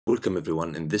Welcome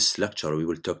everyone. In this lecture, we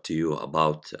will talk to you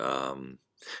about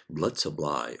blood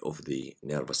supply of the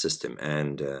nervous system.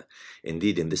 And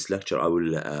indeed, in this lecture, I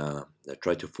will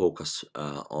try to focus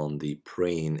on the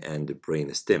brain and the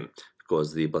brain stem,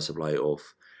 because the blood supply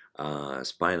of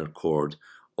spinal cord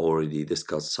already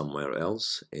discussed somewhere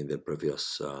else in the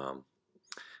previous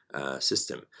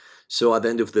system. So at the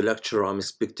end of the lecture, I'm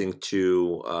expecting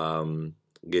to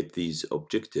get these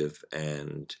objective,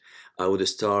 and I would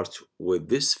start with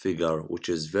this figure, which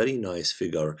is very nice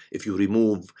figure. If you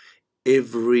remove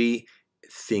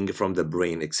everything from the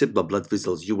brain except the blood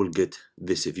vessels, you will get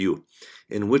this view,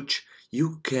 in which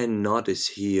you can notice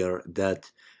here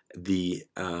that the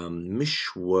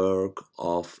meshwork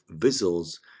of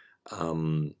vessels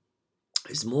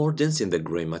is more dense in the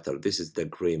gray matter. This is the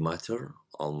gray matter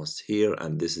almost here,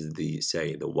 and this is the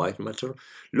white matter.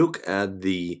 Look at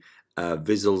the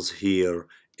vessels here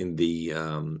in the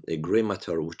gray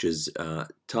matter, which is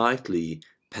tightly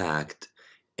packed,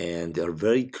 and they are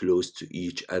very close to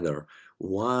each other.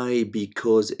 Why?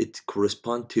 Because it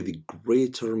corresponds to the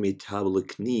greater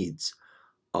metabolic needs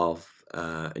of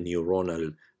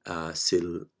neuronal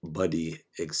cell body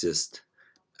exist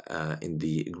in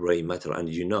the gray matter. And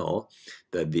you know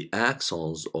that the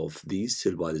axons of these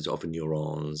cell bodies of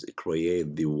neurons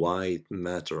create the white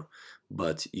matter,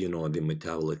 but you know the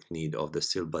metabolic need of the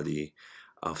cell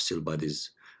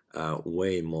bodies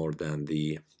way more than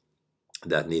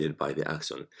that needed by the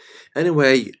axon.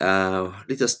 Anyway,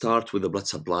 let us start with the blood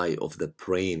supply of the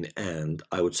brain, and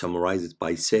I would summarize it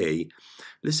by say,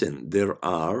 listen, there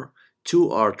are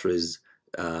two arteries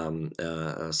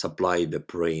supply the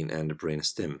brain and the brain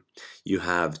stem. You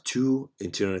have two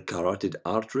internal carotid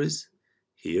arteries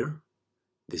here.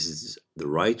 This is the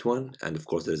right one, and of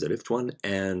course there's a left one,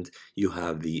 and you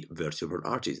have the vertebral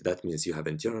arteries. That means you have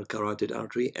internal carotid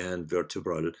artery and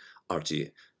vertebral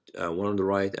artery, one on the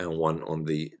right and one on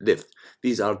the left.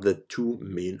 These are the two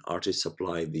main arteries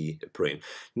supply the brain.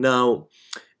 Now,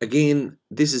 again,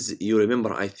 this is, you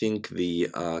remember, I think, the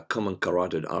common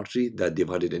carotid artery that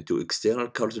divided into external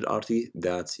carotid artery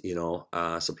that,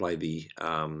 supply the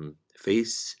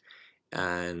face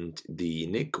and the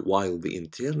neck, while the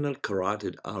internal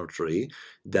carotid artery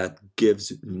that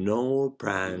gives no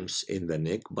branch in the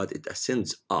neck, but it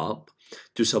ascends up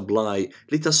to supply,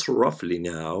 let us roughly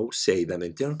now say that the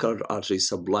internal carotid artery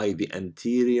supply the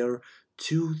anterior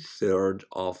 2/3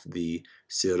 of the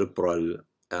cerebral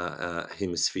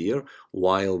hemisphere,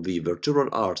 while the vertebral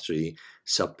artery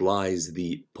supplies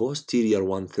the posterior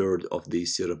 1/3 of the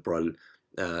cerebral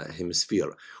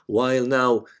hemisphere, while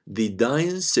now the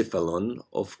diencephalon,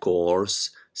 of course,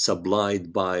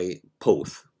 supplied by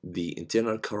both the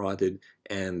internal carotid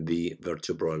and the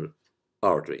vertebral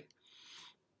artery.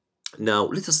 Now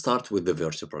let us start with the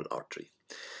vertebral artery.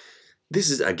 This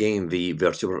is again the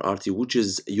vertebral artery, which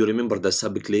is, you remember the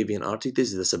subclavian artery.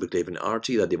 This is the subclavian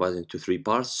artery that divides into three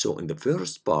parts. So in the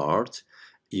first part,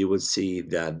 you will see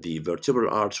that the vertebral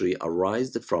artery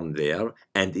arises from there,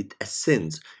 and it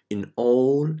ascends in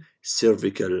all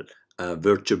cervical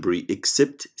vertebrae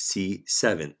except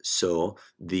C7. So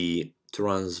the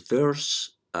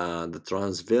transverse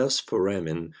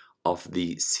foramen of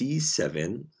the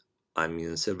C7, I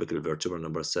mean cervical vertebra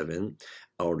number 7,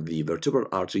 or the vertebral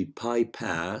artery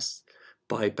bypass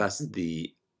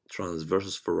the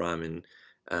transverse foramen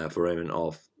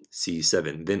of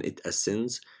C7. Then it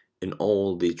ascends in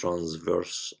all the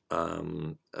transverse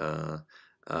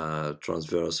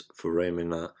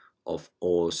foramina of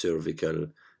all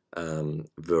cervical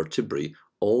vertebrae,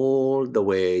 all the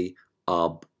way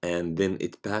up, and then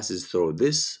it passes through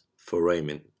this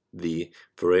foramen, the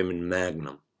foramen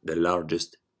magnum, the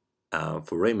largest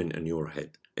foramen in your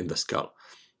head, in the skull.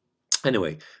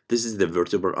 Anyway, this is the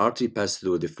vertebral artery, passes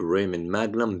through the foramen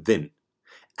magnum. Then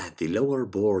at the lower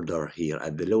border here,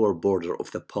 at the lower border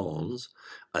of the pons,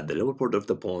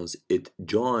 it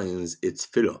joins its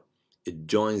fellow. It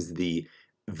joins the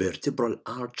vertebral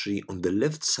artery on the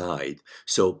left side.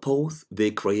 So both,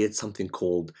 they create something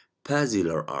called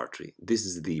basilar artery. This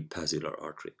is the basilar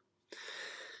artery.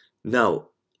 Now,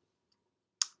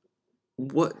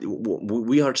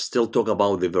 we are still talking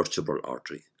about the vertebral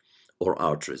artery or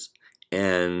arteries,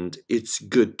 and it's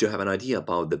good to have an idea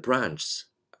about the branches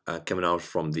coming out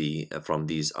from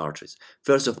these arteries.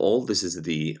 First of all, this is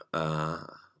the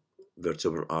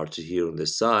vertebral artery here on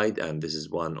this side, and this is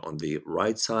one on the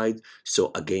right side.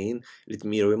 So again, let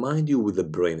me remind you with the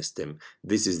brain stem.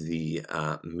 This is the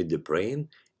midbrain,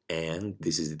 and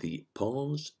this is the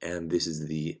pons, and this is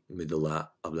the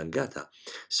medulla oblongata.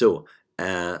 So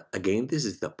again, this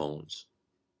is the pons,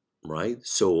 right?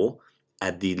 So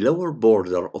at the lower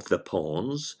border of the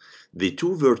pons, the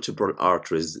two vertebral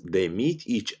arteries, they meet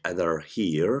each other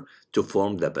here to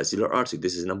form the basilar artery.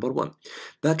 This is number one.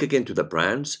 Back again to the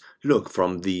branch. Look,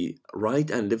 from the right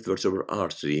and left vertebral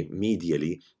artery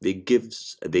medially, they give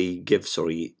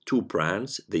two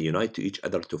branches. They unite to each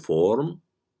other to form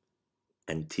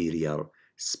anterior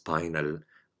spinal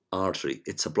artery.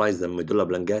 It supplies the medulla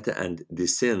oblongata and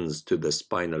descends to the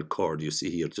spinal cord. You see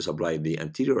here to supply the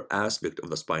anterior aspect of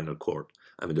the spinal cord,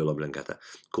 a medulla oblongata,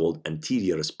 called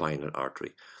anterior spinal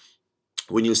artery.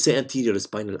 When you say anterior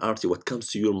spinal artery, what comes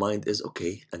to your mind is,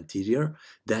 okay, anterior,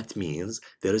 that means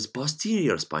there is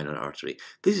posterior spinal artery.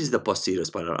 This is the posterior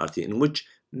spinal artery, in which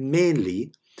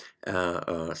mainly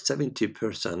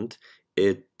 70%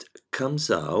 it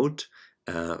comes out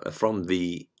from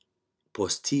the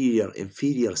posterior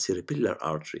inferior cerebellar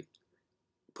artery.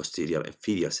 Posterior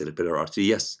inferior cerebellar artery,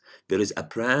 yes. There is a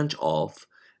branch of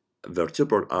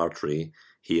vertebral artery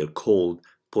here called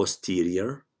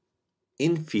posterior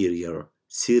inferior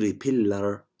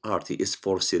cerebellar artery. Is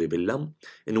for cerebellum.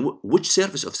 In which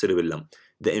surface of cerebellum?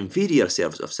 The inferior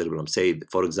surface of cerebellum. Say,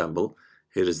 for example,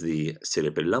 here is the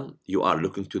cerebellum. You are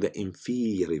looking to the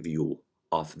inferior view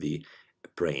of the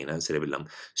brain and cerebellum.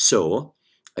 So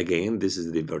again, this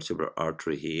is the vertebral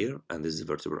artery here, and this is the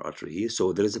vertebral artery here.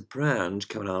 So there is a branch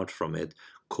coming out from it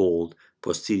called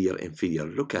posterior inferior.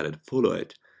 Look at it, follow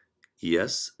it.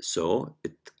 Yes, so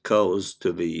it goes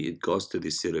to the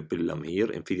cerebellum here,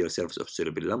 inferior surface of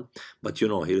cerebellum. But you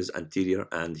know, here is anterior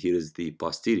and here is the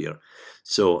posterior.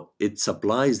 So it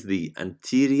supplies the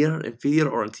anterior inferior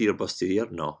or anterior posterior?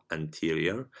 No,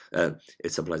 anterior.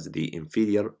 It supplies the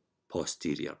inferior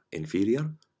posterior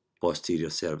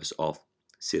surface of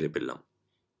cerebellum.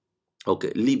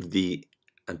 Okay, leave the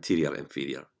anterior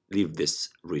inferior. Leave this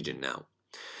region now.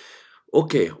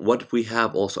 Okay, what we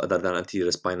have also other than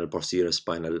anterior spinal, posterior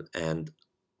spinal, and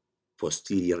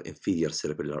posterior inferior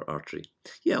cerebellar artery?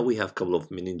 Yeah, we have a couple of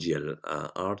meningeal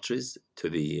arteries to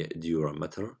the dura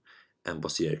mater and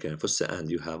posterior canine fossa,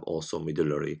 and you have also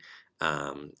medullary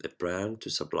branch to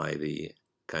supply the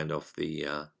kind of the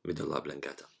medulla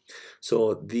oblongata.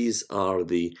 So these are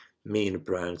the main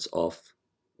branches of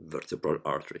vertebral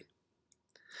artery.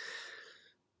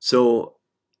 So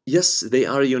yes, they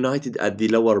are united at the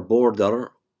lower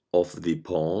border of the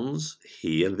pons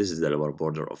here. This is the lower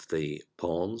border of the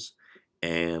pons,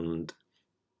 and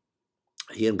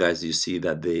here, guys, you see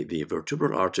that the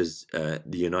vertebral arteries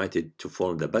united to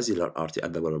form the basilar artery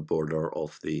at the lower border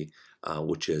of the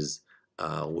which is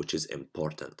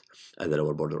important, at the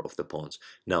lower border of the pons.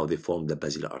 Now they form the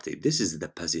basilar artery. This is the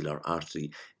basilar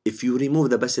artery. If you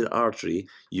remove the basilar artery,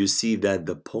 you see that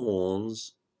the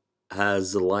pons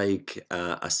has like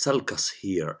a sulcus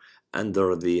here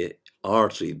under the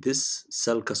artery. This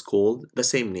sulcus called the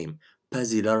same name,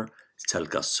 basilar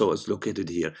sulcus. So it's located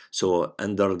here. So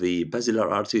under the basilar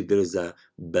artery, there is a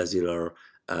basilar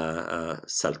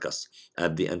sulcus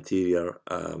at the anterior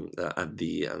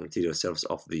surface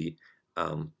of the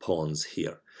pons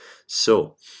here.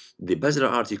 So the basilar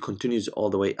artery continues all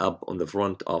the way up on the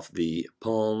front of the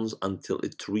pons until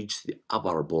it reaches the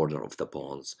upper border of the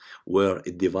pons, where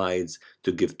it divides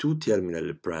to give two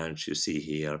terminal branches you see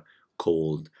here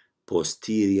called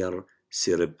posterior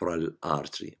cerebral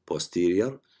artery.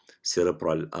 Posterior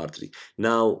cerebral artery.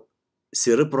 Now,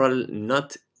 cerebral,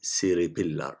 not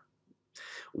cerebellar,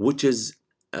 which is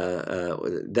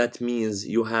that means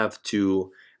you have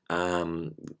to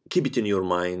keep it in your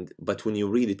mind, but when you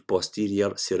read it,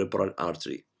 posterior cerebral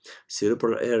artery,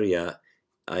 cerebral area,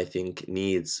 I think,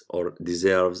 needs or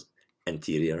deserves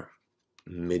anterior,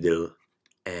 middle,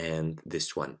 and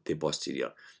this one, the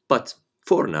posterior. But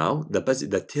for now,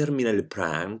 the terminal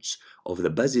branch of the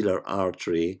basilar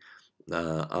artery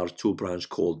are two branches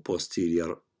called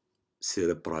posterior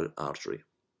cerebral artery.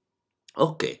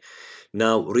 Okay,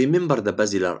 now remember the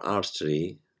basilar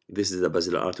artery. This is the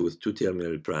basilar artery with two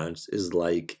terminal branches, is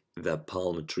like the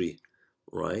palm tree,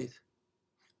 right?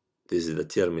 This is the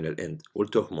terminal end. We'll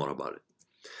talk more about it.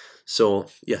 So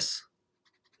yes,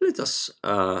 let us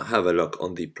have a look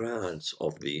on the branch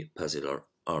of the basilar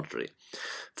artery.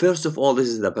 First of all, this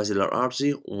is the basilar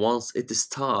artery. Once it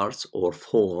starts or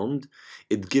formed,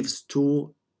 it gives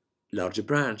two large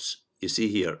branches. You see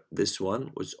here, this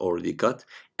one was already cut,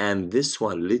 and this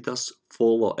one, let us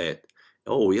follow it.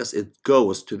 Oh yes, it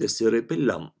goes to the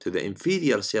cerebellum, to the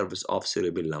inferior surface of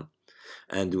cerebellum.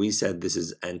 And we said this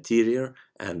is anterior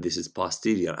and this is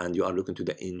posterior, and you are looking to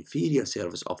the inferior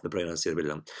surface of the brain and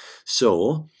cerebellum.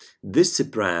 So this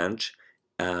branch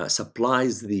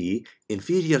supplies the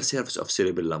inferior surface of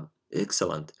cerebellum.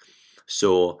 Excellent.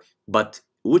 So, but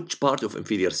which part of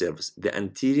inferior surface? The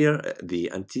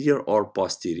anterior or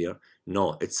posterior?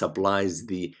 No, it supplies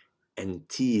the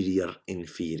anterior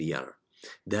inferior.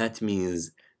 That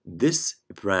means this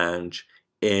branch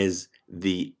is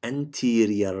the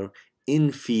anterior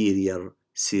inferior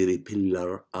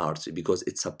cerebellar artery because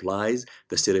it supplies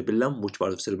the cerebellum. Which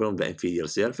part of cerebellum? The inferior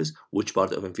surface. Which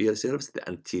part of inferior surface? The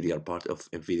anterior part of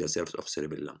inferior surface of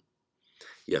cerebellum.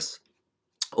 Yes.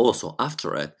 Also,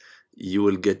 after it, you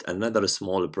will get another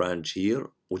small branch here,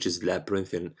 which is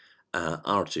labyrinthine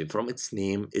artery. From its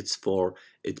name, it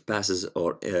passes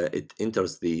or it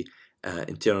enters the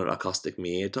internal acoustic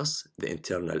meatus, the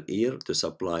internal ear, to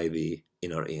supply the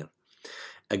inner ear.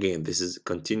 Again, this is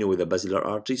continue with the basilar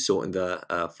artery. So in the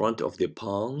front of the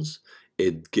pons,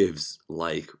 it gives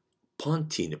like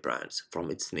pontine branch from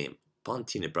its name,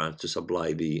 pontine branch to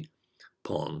supply the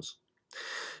pons.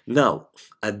 Now,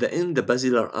 at the end, the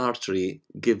basilar artery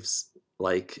gives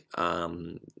like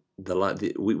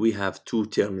we have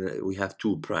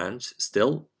two branches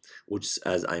still, which,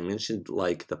 as I mentioned,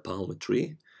 like the palm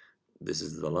tree. This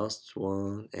is the last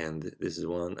one, and this is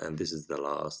one, and this is the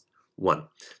last one.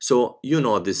 So you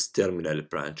know this terminal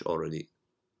branch already,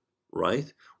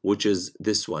 right? Which is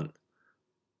this one,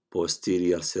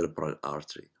 posterior cerebral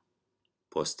artery.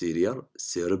 Posterior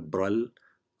cerebral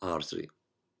artery.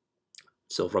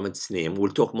 So from its name,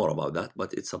 we'll talk more about that,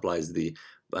 but it supplies the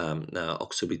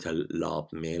occipital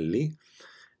lobe mainly,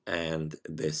 and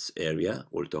this area,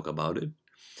 we'll talk about it.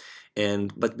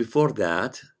 But before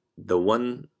that, the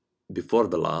one before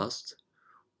the last,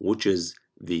 which is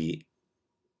this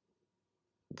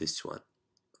one.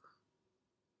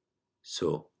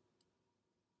 So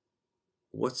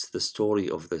what's the story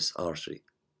of this artery?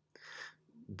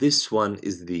 This one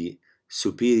is the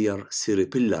superior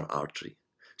cerebellar artery.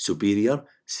 Superior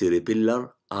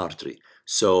cerebellar artery.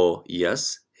 So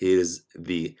yes, here's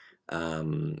the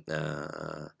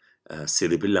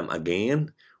cerebellum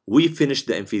again. We finished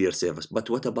the inferior surface, but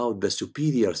what about the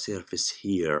superior surface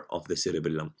here of the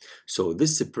cerebellum? So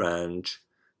this branch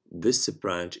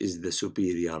is the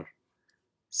superior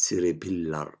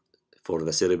cerebellar for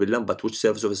the cerebellum, but which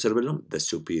surface of the cerebellum? The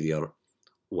superior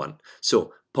one.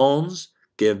 So pons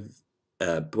give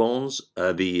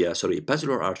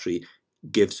basilar artery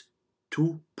gives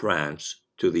two branches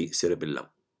to the cerebellum.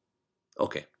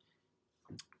 Okay.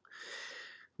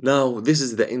 Now this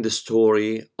is the end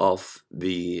story of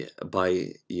these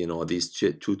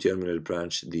two terminal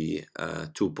branch, the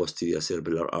two posterior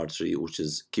cerebellar artery, which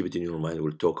is, keep it in your mind,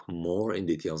 we'll talk more in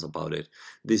details about it.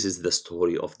 This is the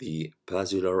story of the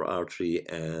basilar artery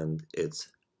and its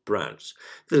branch.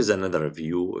 There is another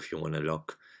view if you want to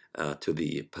look to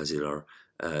the basilar.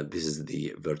 This is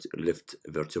the left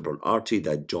vertebral artery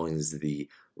that joins the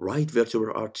right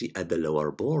vertebral artery at the lower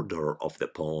border of the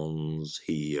pons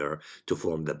here to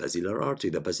form the basilar artery.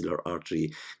 The basilar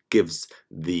artery gives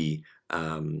the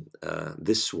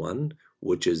this one,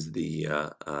 which is the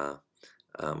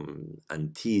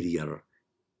anterior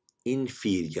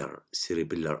inferior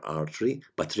cerebellar artery.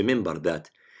 But remember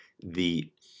that the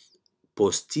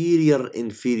posterior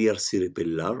inferior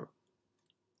cerebellar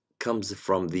comes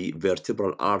from the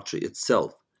vertebral artery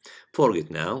itself.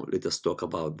 Forget now, let us talk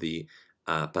about the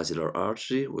basilar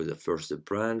artery with the first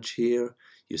branch here.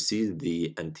 You see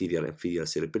the anterior inferior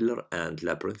cerebellar and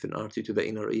labyrinthine artery to the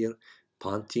inner ear,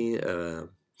 pontine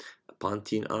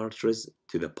arteries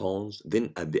to the pons.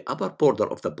 Then at the upper border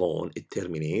of the bone, it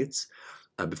terminates.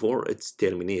 Before its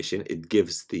termination, it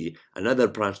gives another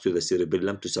branch to the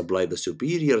cerebellum to supply the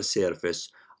superior surface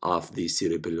of the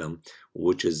cerebellum,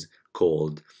 which is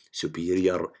called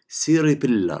superior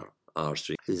cerebellar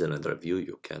artery. This is another view.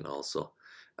 You can also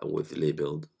with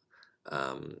labeled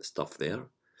stuff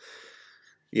there.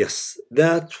 Yes,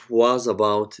 that was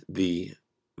about the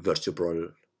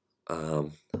vertebral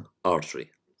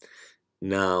artery.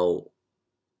 Now,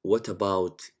 what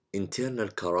about internal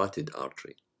carotid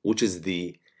artery, which is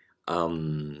the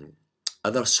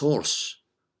other source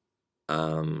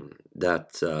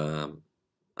that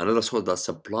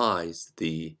supplies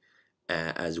the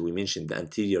as we mentioned, the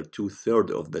anterior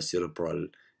 2/3 of the cerebral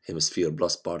hemisphere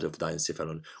plus part of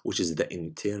diencephalon, which is the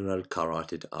internal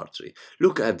carotid artery.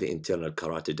 Look at the internal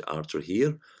carotid artery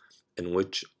here, in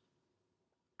which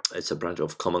it's a branch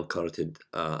of common carotid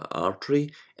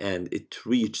artery, and it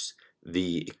reaches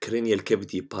the cranial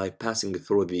cavity by passing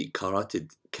through the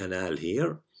carotid canal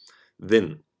here.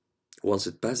 Then, once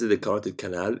it passes the carotid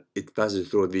canal, it passes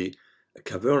through the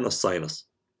cavernous sinus.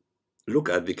 Look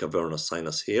at the cavernous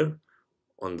sinus here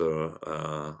on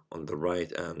the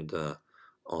right and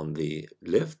on the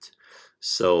left.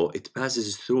 So it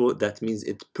passes through, that means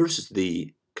it pierces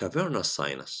the cavernous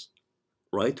sinus.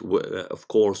 right? Of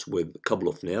course, with a couple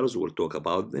of nerves, we'll talk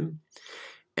about them.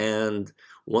 And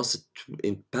once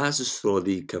it passes through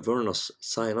the cavernous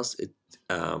sinus, it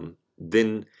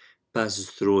then passes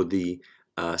through the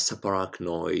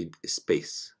subarachnoid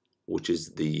space, which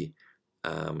is the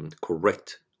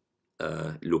correct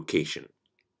location.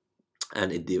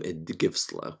 And it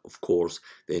gives, of course,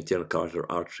 the internal carotid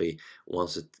artery.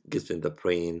 Once it gets in the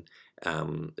brain,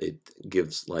 it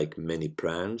gives like many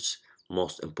branches.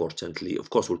 Most importantly, of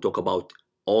course, we'll talk about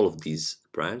all of these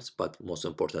branches, but most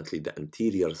importantly, the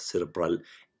anterior cerebral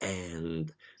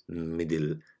and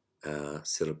middle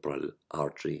cerebral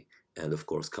artery, and of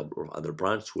course, a couple of other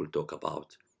branches. We'll talk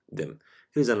about them.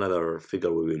 Here's another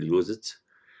figure. We will use it.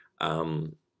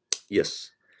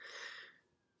 Yes.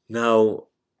 Now,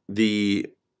 the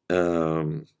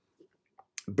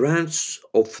branch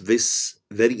of this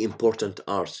very important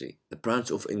artery, the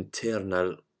branch of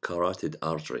internal carotid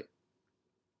artery.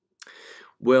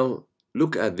 Well,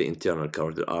 look at the internal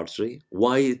carotid artery.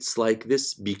 Why it's like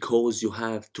this? Because you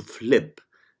have to flip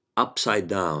upside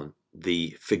down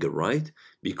the figure, right?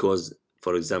 Because,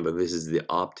 for example, this is the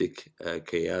optic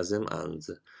chiasm and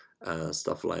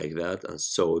stuff like that, and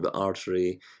so the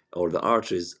artery or the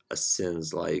arteries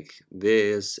ascends like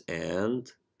this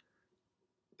and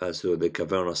pass through the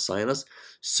cavernous sinus.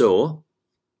 So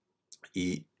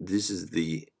this is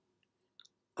the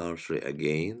artery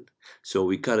again. So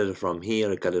we cut it from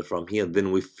here,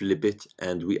 then we flip it,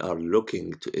 and we are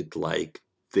looking to it like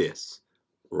this,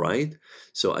 right?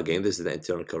 So again, this is the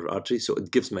internal carotid artery. So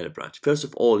it gives many branches. First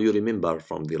of all, you remember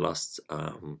from the last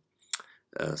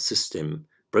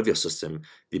previous system,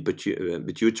 the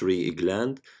pituitary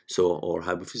gland, so or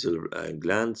hypophyseal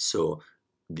gland. So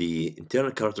the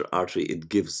internal carotid artery, it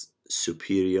gives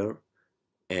superior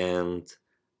and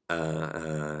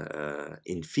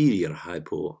inferior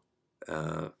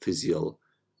hypophyseal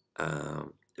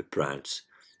branch.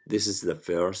 This is the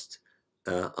first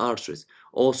arteries.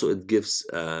 Also, it gives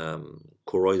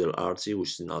choroidal artery,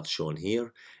 which is not shown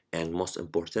here, and most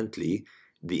importantly,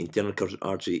 the internal carotid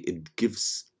artery, it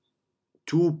gives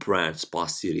two branches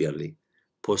posteriorly,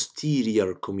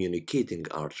 posterior communicating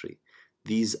artery.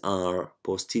 These are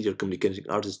posterior communicating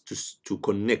arteries to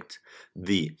connect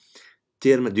the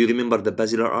terminal. Do you remember the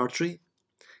basilar artery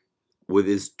with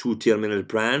its two terminal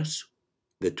branches?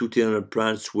 The two terminal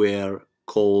branches were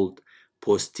called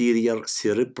posterior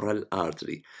cerebral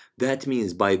artery. That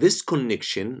means by this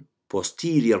connection,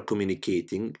 posterior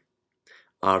communicating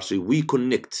artery, we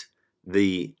connect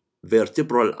the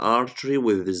vertebral artery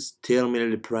with its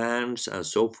terminal branch and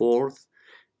so forth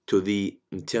to the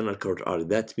internal carotid artery.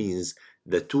 That means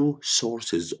the two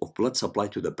sources of blood supply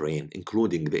to the brain,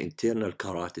 including the internal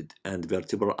carotid and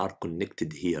vertebral, are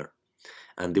connected here,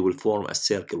 and they will form a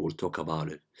circle. We'll talk about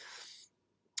it.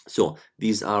 So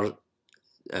these are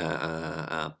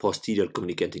posterior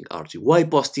communicating artery. Why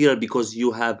posterior? Because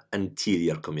you have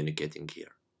anterior communicating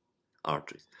here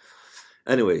arteries.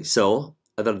 Anyway, so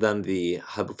other than the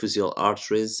hypophyseal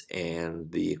arteries and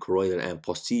the choroidal and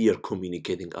posterior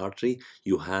communicating artery,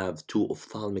 you have two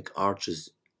ophthalmic arteries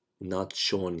not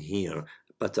shown here.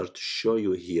 Better to show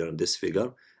you here in this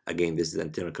figure. Again, this is the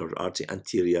internal carotid artery.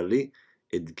 Anteriorly,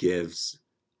 it gives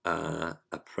a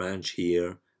branch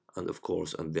here, and of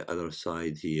course on the other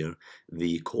side here,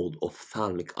 the called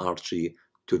ophthalmic artery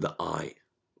to the eye,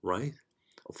 right?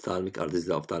 Ophthalmic artery, this is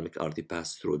the ophthalmic artery,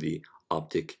 pass through the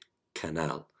optic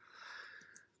canal.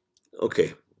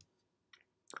 Okay,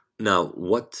 now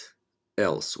what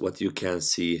else? What you can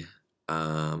see,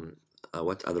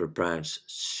 what other branch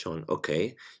shown?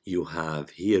 Okay, you have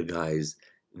here, guys,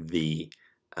 the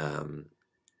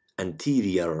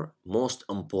anterior, most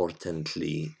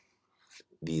importantly,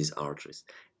 these arteries,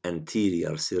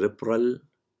 anterior cerebral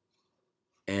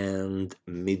and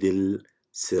middle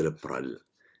cerebral.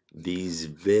 These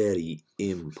very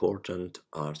important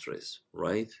arteries,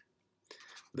 right?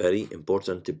 Very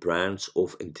important branch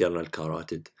of internal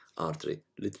carotid artery.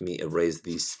 Let me erase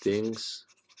these things.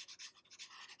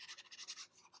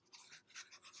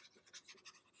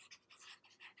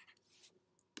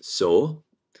 So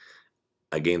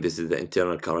again, this is the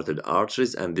internal carotid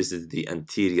arteries, and this is the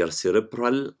anterior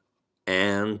cerebral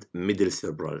and middle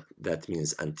cerebral. That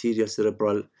means anterior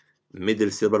cerebral,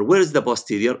 middle cerebral. Where is the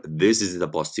posterior? This is the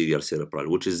posterior cerebral,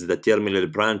 which is the terminal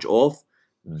branch of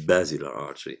basilar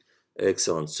artery.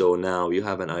 Excellent. So now you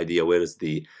have an idea where is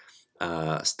the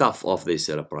stuff of the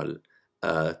cerebral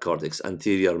cortex,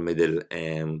 anterior, middle,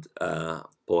 and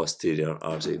posterior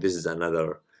artery. This is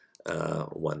another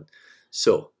one.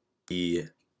 So the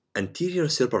anterior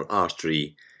cerebral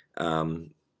artery,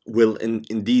 Well,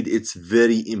 indeed, it's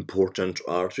very important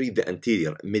artery. The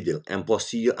anterior, middle, and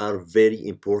posterior are very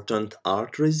important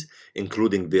arteries,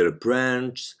 including their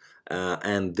branch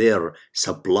and their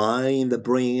supply in the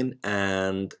brain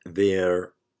and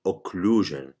their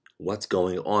occlusion. What's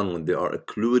going on when they are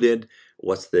occluded?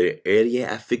 What's the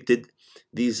area affected?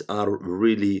 These are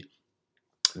really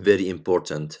very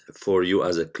important for you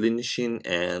as a clinician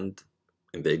and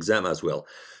in the exam as well.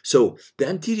 So the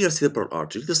anterior cerebral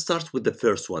artery, let's start with the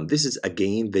first one. This is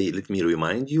again, let me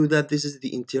remind you that this is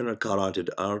the internal carotid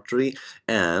artery,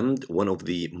 and one of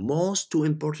the most two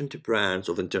important branch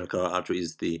of internal carotid artery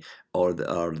is the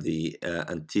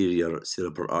anterior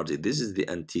cerebral artery. This is the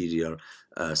anterior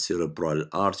cerebral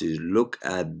artery. Look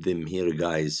at them here,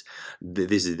 guys.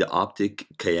 This is the optic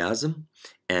chiasm,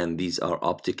 and these are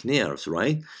optic nerves,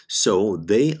 right? So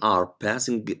they are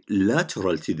passing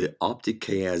lateral to the optic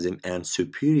chiasm and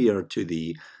superior to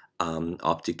the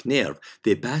optic nerve.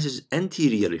 They passes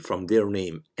anteriorly from their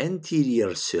name,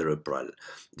 anterior cerebral.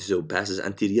 So passes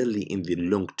anteriorly in the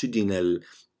longitudinal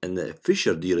and the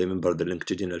fissure. Do you remember the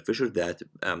longitudinal fissure that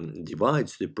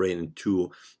divides the brain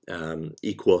into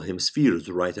equal hemispheres,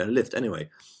 right and left? Anyway,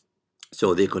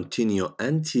 so they continue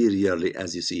anteriorly,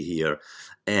 as you see here.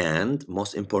 And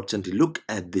most importantly, look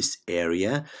at this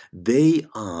area. They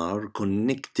are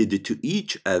connected to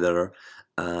each other.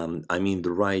 I mean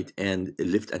the right and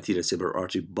left anterior cerebral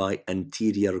artery by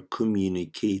anterior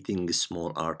communicating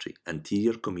small artery,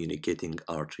 anterior communicating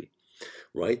artery,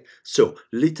 right? So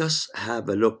let us have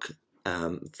a look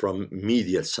from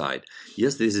medial side.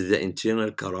 Yes, this is the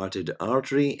internal carotid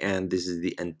artery, and this is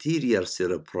the anterior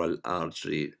cerebral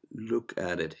artery. Look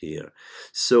at it here.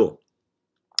 So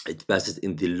it passes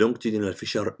in the longitudinal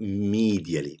fissure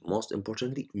medially, most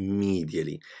importantly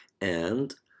medially,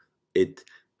 and it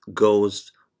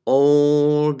goes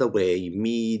all the way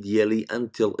medially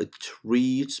until it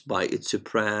reaches by its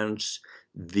branch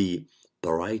the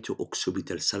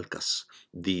parieto-occipital sulcus,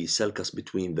 the sulcus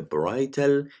between the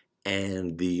parietal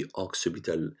and the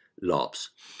occipital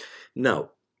lobes.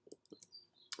 Now,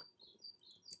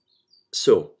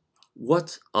 so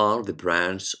what are the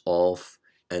branches of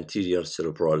anterior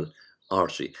cerebral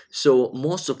artery? So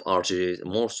most of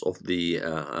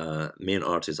the main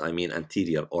arteries, I mean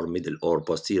anterior or middle or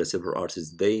posterior cerebral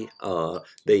arteries, they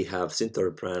have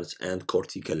central branch and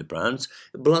cortical branch.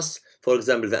 Plus, for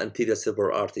example, the anterior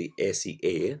cerebral artery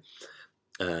ACA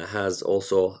has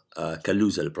also a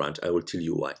callosal branch. I will tell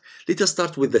you why. Let us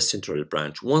start with the central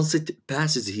branch. Once it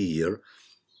passes here,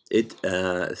 it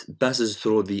passes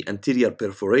through the anterior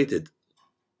perforated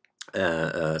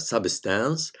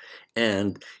substance,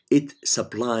 and it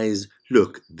supplies,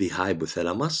 look, the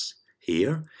hypothalamus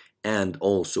here, and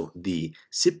also the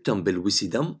septum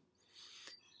pelvicidum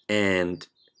and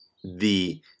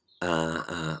the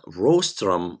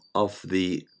rostrum of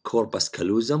the corpus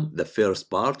callosum, the first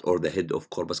part or the head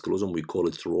of corpus callosum. We call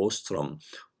it rostrum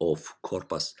of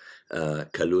corpus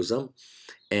callosum.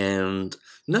 And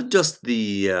not just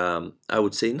the I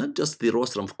would say not just the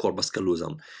rostrum of corpus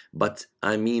callosum, but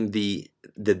I mean the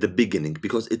beginning,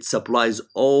 because it supplies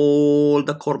all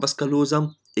the corpus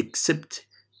callosum except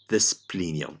the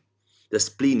splenium. The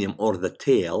splenium or the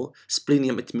tail.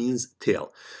 Splenium, it means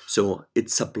tail. So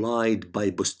it's supplied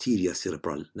by posterior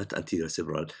cerebral, not anterior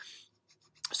cerebral.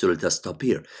 So let us stop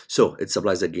here. So it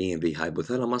supplies again the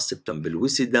hypothalamus, septum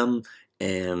pelvicidum,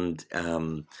 and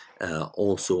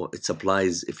also it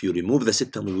supplies, if you remove the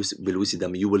septum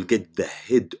pelvicidum, you will get the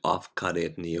head of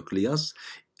caudate nucleus.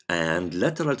 And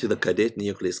lateral to the caudate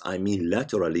nucleus, I mean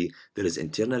laterally, there is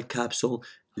internal capsule.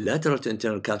 Lateral to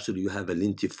internal capsule, you have a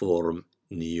lentiform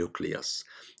nucleus.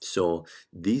 So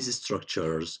these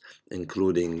structures,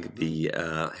 including the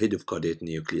head of caudate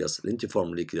nucleus,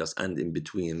 lentiform nucleus, and in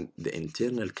between the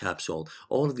internal capsule,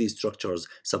 all of these structures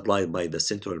supplied by the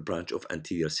central branch of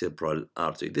anterior cerebral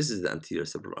artery. This is the anterior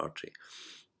cerebral artery.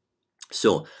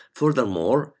 So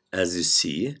furthermore, as you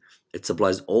see, it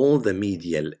supplies all the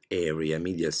medial area,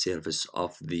 medial surface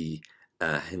of the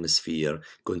hemisphere,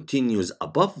 continues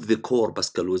above the corpus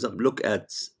callosum. Look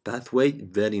at pathway,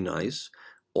 very nice,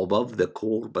 above the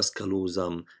corpus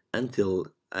callosum until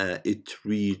it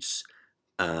reaches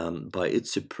by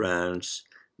its branch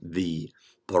the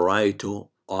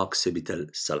parieto-occipital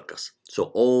sulcus.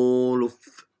 So all of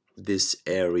this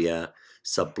area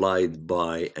supplied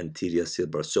by anterior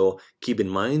cerebral. So keep in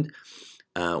mind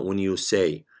when you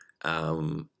say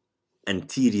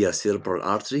anterior cerebral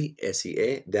artery,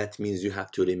 ACA, that means you have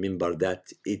to remember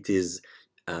that it is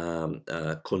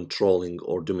controlling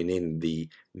or dominating the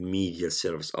medial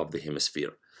surface of the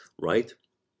hemisphere, right?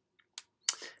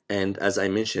 And as I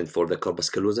mentioned, for the corpus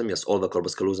callosum, yes, all the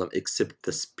corpus callosum except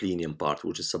the splenium part,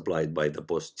 which is supplied by the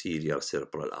posterior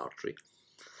cerebral artery.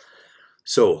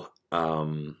 So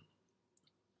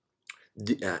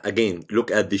again,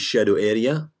 look at the shadow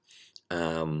area.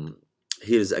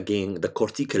 Here's again the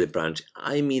cortical branch.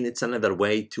 I mean, it's another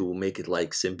way to make it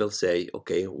like simple. Say,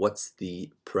 okay, what's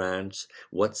the branch?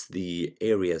 What's the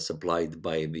area supplied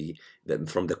by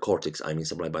from the cortex? I mean,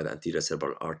 supplied by the anterior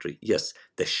cerebral artery. Yes,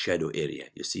 the shadow area.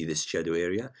 You see, this shadow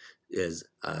area is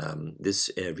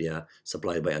this area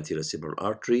supplied by anterior cerebral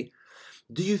artery.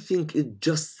 Do you think it's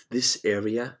just this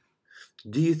area?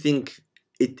 Do you think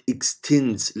it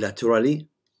extends laterally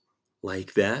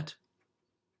like that?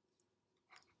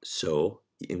 So,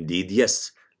 indeed,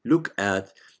 yes. Look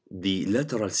at the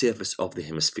lateral surface of the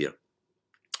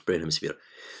brain hemisphere.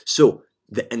 So,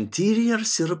 the anterior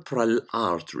cerebral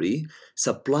artery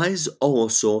supplies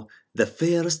also the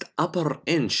first upper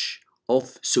inch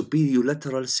of superior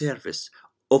lateral surface.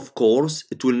 Of course,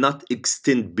 it will not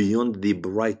extend beyond the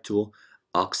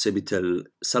occipital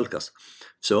sulcus.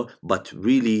 So, but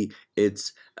really,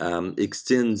 it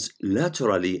extends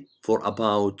laterally for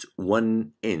about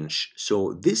 1 inch.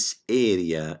 So, this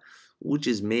area, which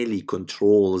is mainly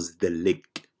controls the leg,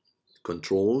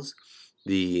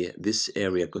 this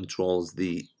area controls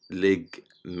the leg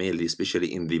mainly,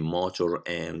 especially in the motor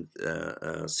and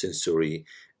sensory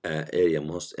area,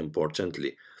 most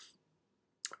importantly.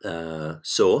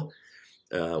 So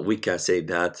we can say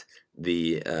that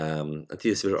the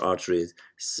anterior cerebral arteries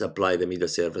supply the medial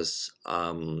surface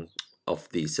of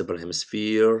the cerebral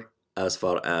hemisphere as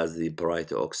far as the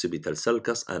parieto-occipital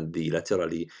sulcus, and the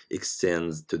laterally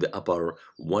extends to the upper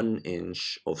 1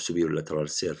 inch of superior lateral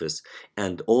surface.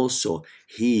 And also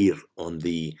here on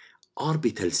the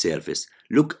orbital surface,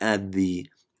 look at the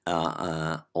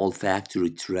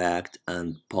olfactory tract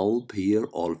and pulp here,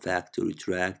 olfactory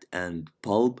tract and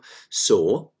pulp.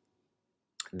 So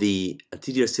the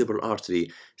anterior cerebral artery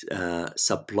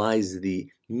supplies the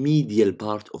medial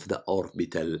part of the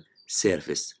orbital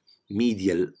surface,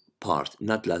 medial part,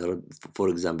 not lateral. For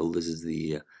example, this is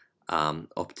the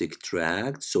optic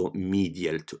tract, so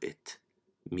medial to it,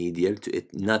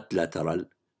 not lateral,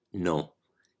 no,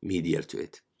 medial to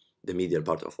it, the medial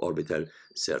part of orbital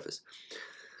surface.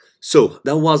 So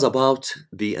that was about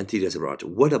the anterior cerebral artery.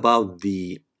 What about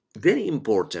the very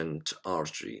important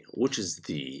artery, which is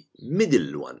the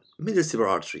middle one, middle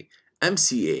cerebral artery,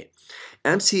 MCA?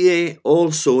 MCA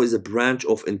also is a branch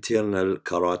of internal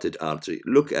carotid artery.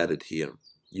 Look at it here.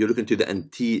 You look into the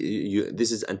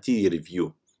this is anterior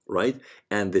view, right?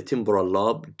 And the temporal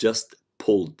lobe just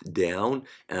pulled down,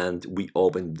 and we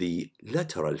opened the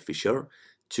lateral fissure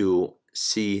to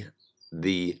see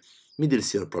the middle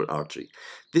cerebral artery.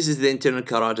 This is the internal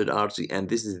carotid artery, and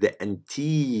this is the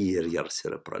anterior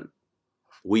cerebral.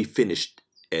 We finished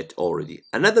it already.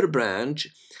 Another branch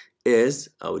is,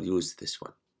 I will use this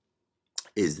one,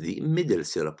 is the middle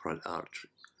cerebral artery.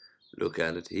 Look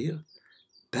at it here.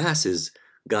 Passes,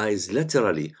 guys,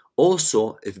 laterally.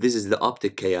 Also, if this is the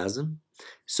optic chiasm,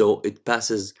 so it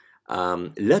passes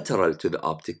lateral to the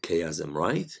optic chiasm,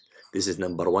 right? This is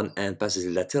number 1, and passes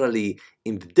laterally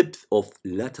in the depth of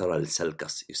lateral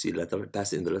sulcus. You see, lateral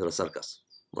passes in the lateral sulcus,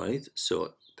 right? So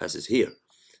it passes here,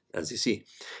 as you see,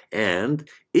 and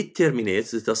it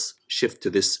terminates. Let us shift to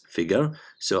this figure.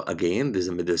 So again, there's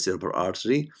a middle cerebral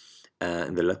artery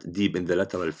deep in the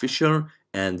lateral fissure,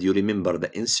 and you remember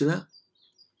the insula.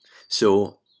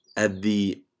 So at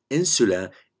the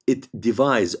insula, it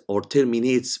divides or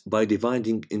terminates by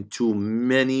dividing into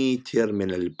many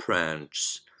terminal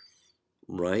branches,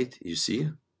 right? You see?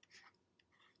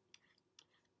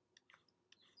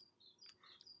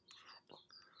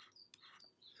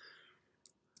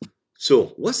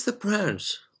 So what's the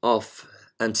branch of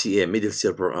MCA, middle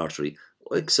cerebral artery?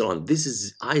 Excellent. This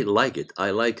is, I like it.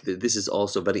 I like that. This is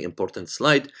also a very important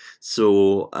slide.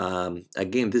 So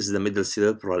again, this is the middle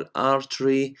cerebral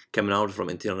artery coming out from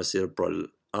internal cerebral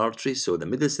artery. So the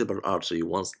middle cerebral artery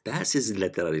once passes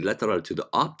lateral to the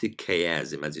optic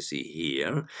chiasm, as you see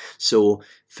here. So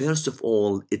first of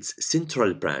all, it's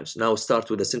central branch. Now start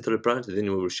with the central branch, then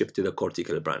we will shift to the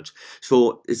cortical branch.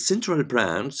 So its central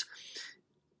branch,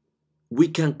 we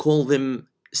can call them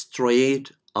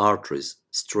straight arteries,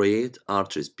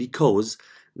 because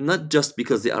not just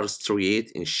because they are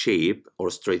straight in shape or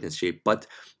straight in shape, but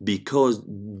because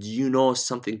you know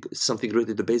something related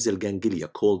to the basal ganglia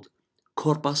called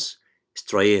corpus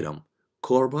striatum.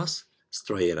 Corpus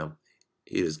striatum.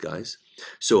 Here is, guys.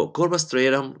 So corpus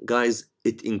striatum, guys,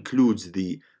 it includes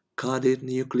the caudate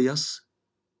nucleus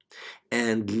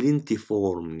and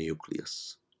lentiform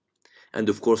nucleus. And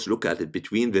of course, look at it,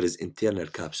 between there is internal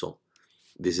capsule.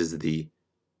 This is the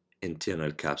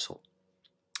internal capsule.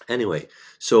 Anyway,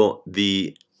 so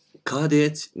the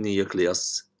caudate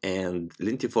nucleus and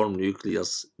lentiform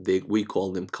nucleus, we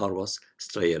call them corpus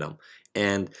striatum.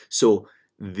 And so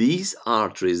these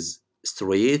arteries,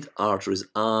 striate arteries,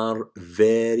 are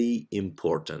very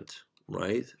important,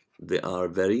 right? They are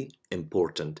very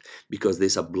important because they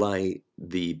supply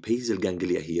the basal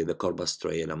ganglia here, the corpus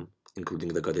striatum, including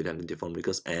the caudate and lentiform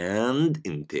nucleus, and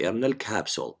internal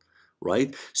capsule,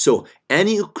 right? So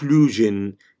any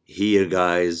occlusion here,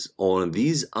 guys, on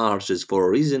these arteries for a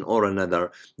reason or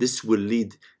another, this will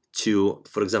lead to,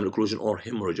 for example, occlusion or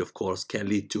hemorrhage, of course, can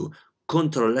lead to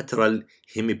contralateral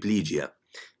hemiplegia.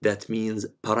 That means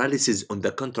paralysis on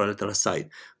the contralateral side.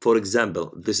 For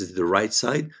example, this is the right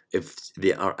side. If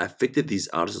they are affected, these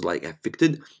arteries like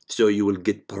affected, so you will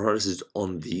get paralysis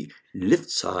on the left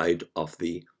side of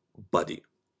the body.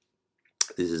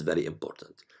 This is very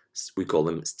important. We call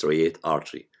them striate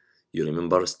artery. You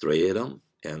remember striatum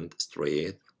and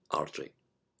striate artery.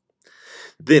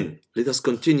 Then let us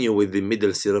continue with the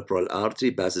middle cerebral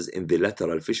artery, passes in the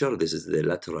lateral fissure. This is the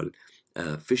lateral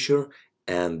fissure,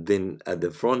 and then at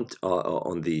the front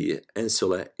on the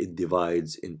insula, it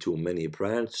divides into many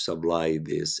branches to supply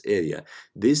this area.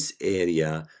 This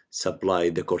area supply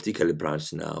the cortical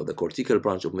branch. Now the cortical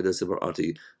branch of middle cerebral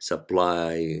artery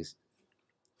supplies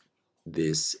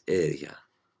this area,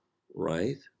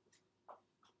 right?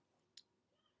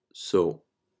 So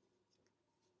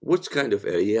which kind of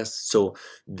area? Yes, so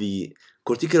the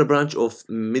cortical branch of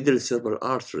middle cerebral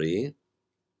artery,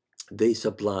 they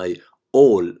supply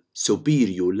all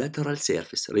superior lateral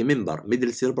surface. Remember,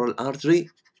 middle cerebral artery,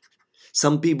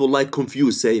 some people like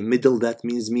confuse, say middle, that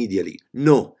means medially.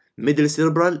 No, middle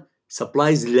cerebral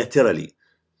supplies laterally,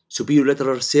 superior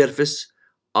lateral surface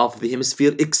of the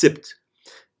hemisphere, except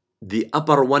the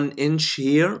upper 1 inch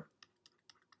here,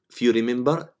 if you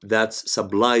remember, that's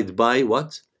supplied by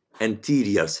what?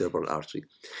 Anterior cerebral artery.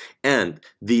 And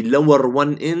the lower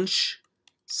 1 inch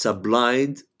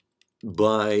supplied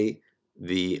by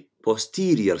the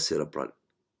posterior cerebral,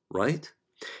 right?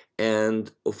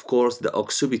 And of course, the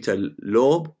occipital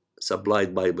lobe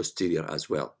supplied by posterior as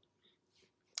well.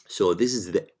 So this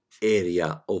is the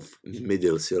area of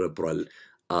middle cerebral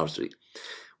artery.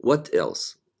 What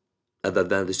else other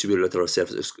than the superior lateral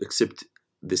surface, except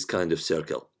this kind of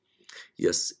circle?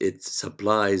 Yes, it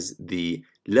supplies the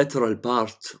lateral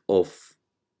part of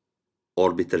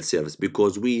orbital surface,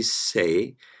 because we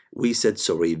said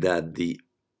that the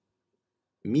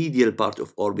medial part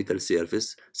of orbital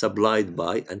surface supplied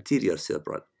by anterior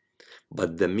cerebral,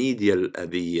 but the medial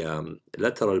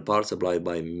lateral part supplied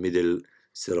by middle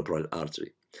cerebral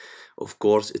artery. Of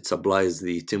course, it supplies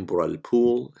the temporal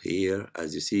pool here,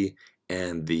 as you see,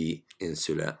 and the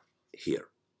insula here.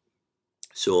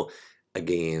 So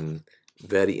again,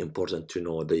 very important to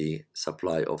know the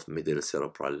supply of middle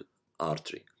cerebral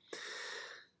artery.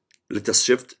 Let us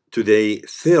shift to the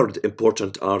third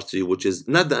important artery, which is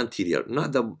not the anterior,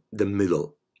 not the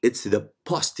middle, it's the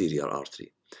posterior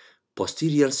artery.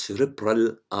 Posterior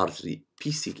cerebral artery,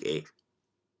 PCA.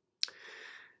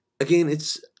 Again,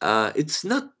 it's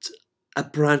not a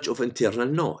branch of internal,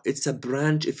 no, it's a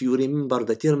branch, if you remember,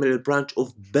 the terminal branch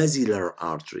of basilar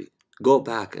artery. Go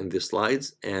back in the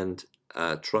slides and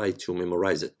try to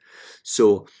memorize it.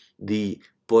 So the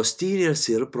posterior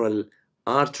cerebral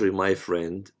artery, my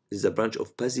friend, is a branch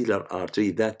of basilar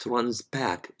artery that runs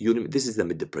back. This is the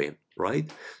midbrain, right?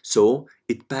 So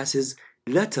it passes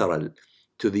lateral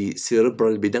to the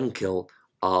cerebral peduncle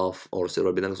of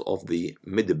the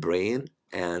midbrain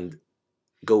and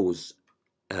goes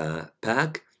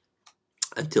back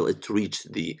until it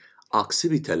reaches the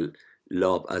occipital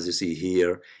lobe, as you see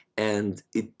here. And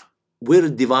where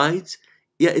it divides,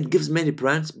 yeah, it gives many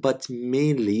branches, but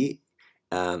mainly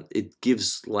it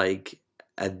gives like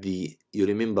at you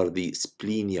remember the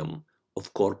splenium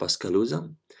of corpus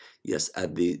callosum? Yes,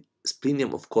 at the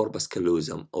splenium of corpus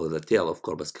callosum, or the tail of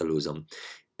corpus callosum,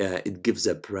 it gives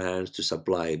a branch to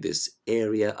supply this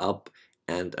area up,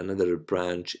 and another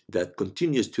branch that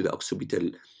continues to the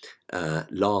occipital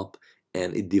lobe,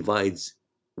 and it divides.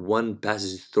 One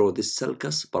passes through this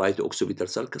sulcus, parieto-occipital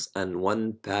sulcus, and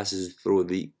one passes through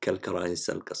the calcarine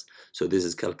sulcus. So this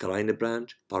is calcarine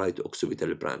branch,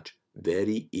 parieto-occipital branch.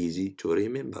 Very easy to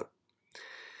remember.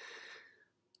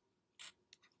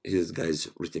 Here's guys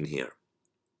written here.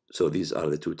 So these are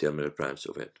the two terminal branches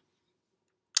of it.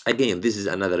 Again, this is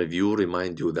another review.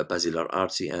 Remind you the basilar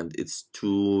artery and its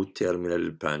two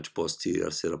terminal branch,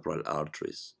 posterior cerebral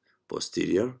arteries.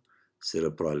 Posterior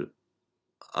cerebral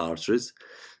arteries.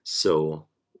 So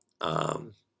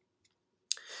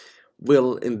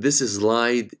well, in this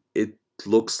slide, it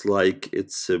looks like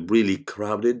it's really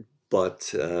crowded, but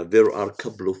there are a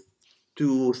couple of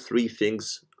 2 or 3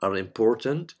 things are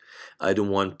important. I don't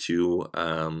want to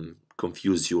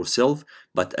confuse yourself,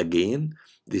 but again,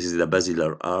 this is the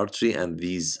basilar artery, and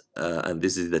this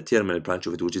is the terminal branch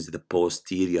of it, which is the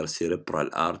posterior cerebral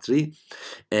artery.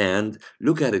 And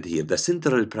look at it here, the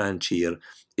central branch here,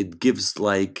 it gives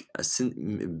like a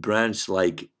branch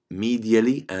like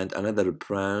medially and another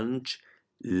branch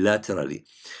laterally.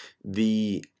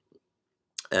 The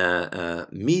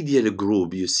medial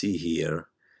group you see here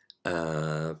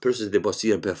versus the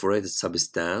posterior perforated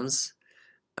substance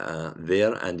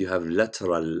there, and you have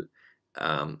lateral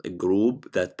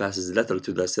group that passes lateral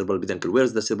to the cerebral peduncle.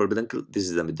 Where's the cerebral peduncle? This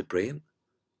is the midbrain,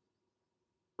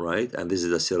 right? And this is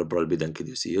the cerebral peduncle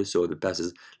you see here. So it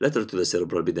passes lateral to the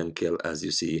cerebral peduncle, as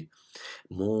you see.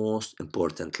 Most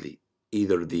importantly,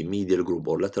 either the medial group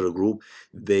or lateral group,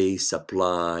 they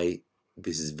supply,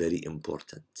 this is very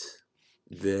important,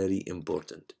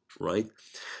 right?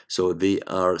 So they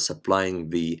are supplying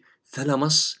the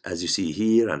thalamus, as you see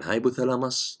here, and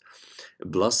hypothalamus,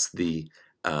 plus the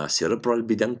cerebral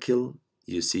peduncle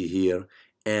you see here,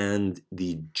 and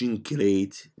the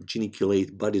geniculate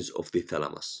bodies of the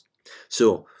thalamus.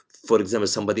 So, for example,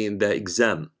 somebody in the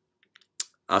exam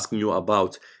asking you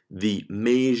about the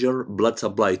major blood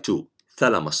supply to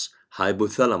thalamus,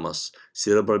 hypothalamus,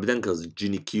 cerebral peduncles,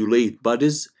 geniculate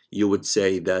bodies, you would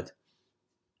say that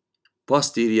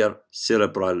posterior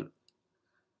cerebral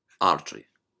artery,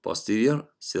 from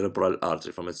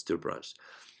its 2 branches.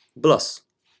 Plus,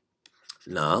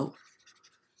 now,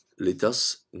 let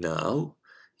us now,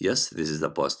 yes, this is the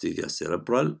posterior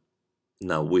cerebral.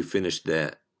 Now we finished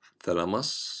the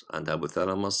thalamus and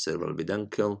hypothalamus, cerebral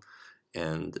peduncle,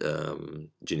 and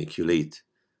geniculate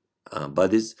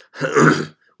bodies.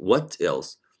 What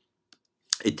else?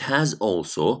 It has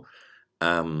also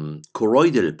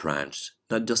choroidal branch,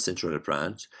 not just central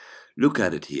branch. Look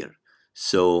at it here.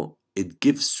 So it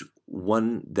gives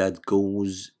one that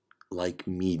goes like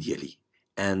medially,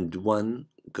 and one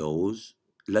goes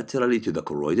laterally to the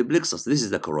choroidal plexus. This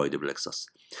is the choroidal plexus.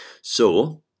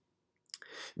 So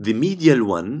the medial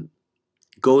one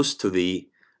goes to the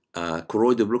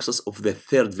choroidal plexus of the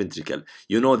 3rd ventricle.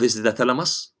 You know, this is the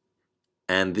thalamus,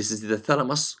 and this is the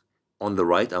thalamus on the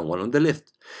right and one on the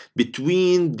left.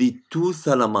 Between the 2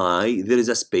 thalami, there is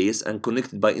a space and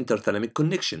connected by interthalamic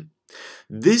connection.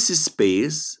 This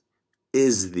space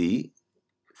is the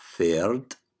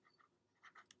 3rd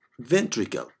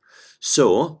ventricle.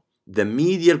 So the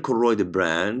medial choroidal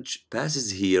branch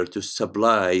passes here to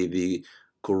supply the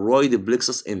choroidal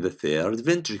plexus in the 3rd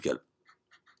ventricle,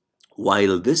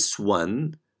 while this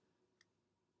one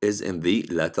is in the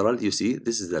lateral. You see,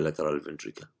 this is the lateral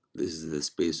ventricle. This is the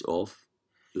space of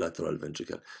lateral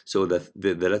ventricle. So the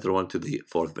lateral one to the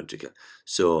 4th ventricle.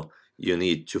 So you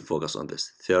need to focus on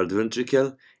this 3rd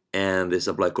ventricle and the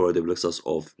supply choroidal plexus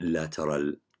of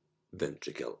lateral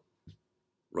ventricle,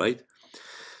 right?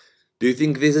 Do you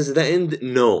think this is the end?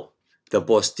 No. The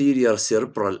posterior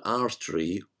cerebral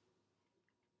artery,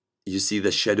 you see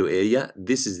the shadow area?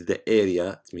 This is the area,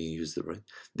 let me use the red.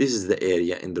 This is the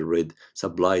area in the red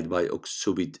supplied by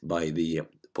the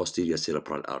posterior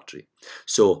cerebral artery.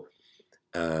 So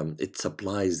it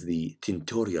supplies the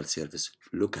tentorial surface.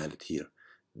 Look at it here.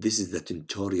 This is the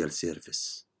tentorial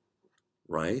surface,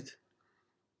 right?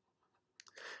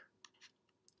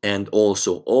 And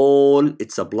also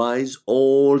it supplies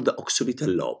all the occipital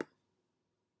lobe,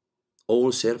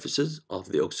 all surfaces of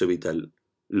the occipital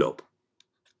lobe.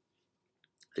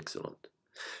 Excellent.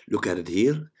 Look at it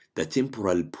here. The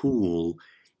temporal pool,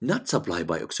 not supplied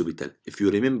by occipital. If you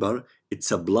remember, it's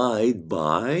supplied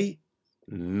by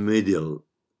middle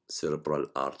cerebral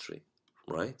artery,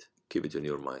 right? Keep it in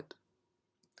your mind.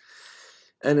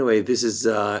 Anyway, this is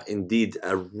indeed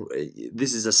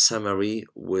this is a summary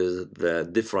with the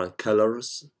different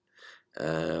colors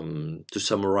to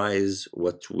summarize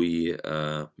what we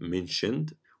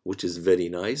mentioned, which is very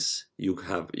nice. You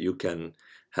can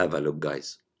have a look,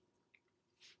 guys.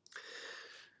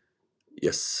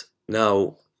 Yes.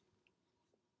 Now,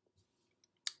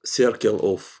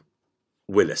 circle of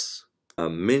Willis.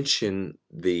 Mention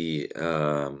the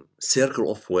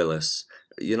circle of Willis.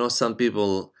 You know, some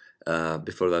people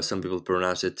before that, some people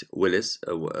pronounce it Willis,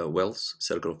 Wells,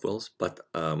 circle of Wells, but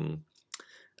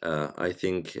I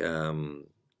think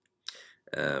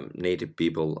native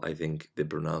people, I think they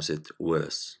pronounce it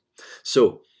Willis.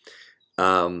 So,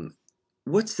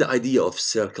 what's the idea of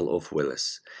circle of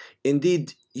Willis?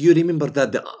 Indeed, you remember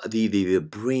that the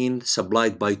brain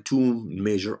supplied by 2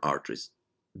 major arteries,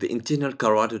 the internal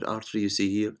carotid artery you see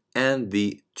here, and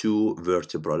the 2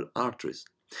 vertebral arteries.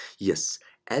 Yes,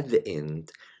 at the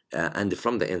end, and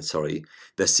from the end, sorry,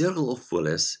 the circle of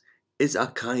Willis is a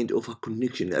kind of a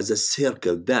connection, as a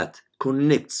circle that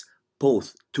connects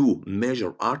both two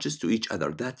major arches to each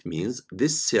other. That means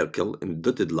this circle in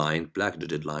dotted line, black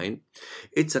dotted line,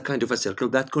 it's a kind of a circle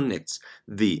that connects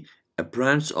the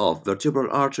branch of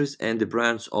vertebral arteries and the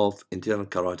branch of internal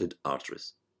carotid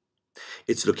arteries.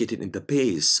 It's located in the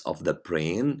base of the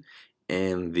brain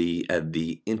and at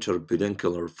the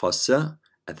interpeduncular fossa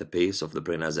at the base of the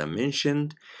brain, as I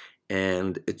mentioned,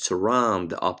 and it's around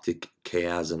the optic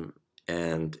chiasm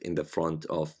and in the front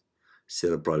of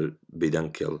cerebral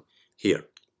peduncle here.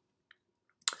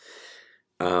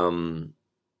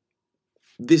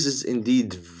 This is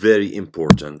indeed very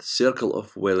important. Circle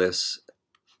of Willis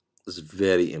is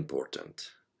very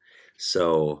important.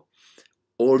 So,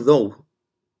 although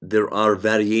there are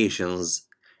variations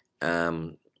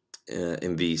in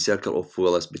the circle of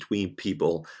Willis between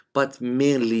people, but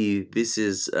mainly this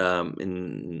is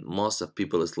in most of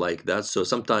people is like that. So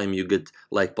sometimes you get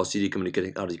like posterior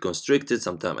communicating artery constricted,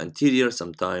 sometimes anterior,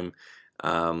 sometimes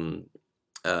arteries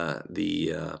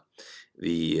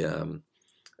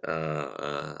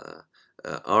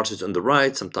on the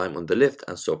right, sometimes on the left,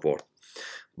 and so forth.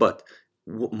 But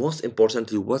most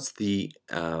importantly, what's the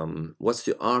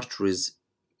arteries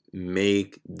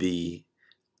make the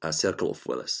circle of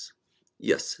Willis?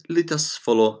 Yes, let us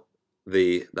follow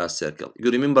that circle.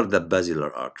 You remember the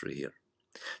basilar artery here.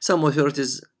 Some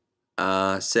authorities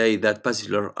say that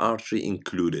basilar artery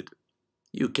included.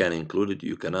 You can include it,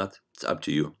 you cannot, it's up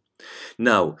to you.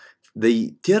 Now,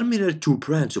 the terminal two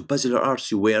branches of basilar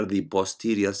artery were the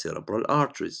posterior cerebral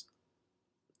arteries.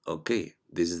 Okay,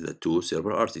 this is the two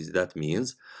cerebral arteries. That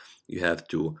means you have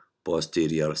two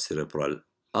posterior cerebral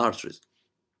arteries.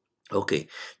 Okay,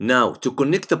 now to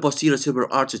connect the posterior cerebral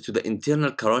arteries to the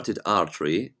internal carotid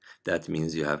artery, that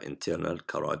means you have internal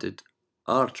carotid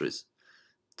arteries.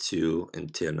 Two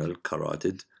internal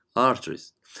carotid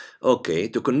arteries. Okay,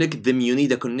 to connect them, you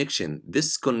need a connection.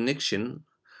 This connection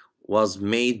was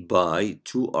made by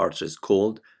two arteries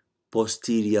called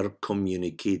posterior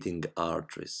communicating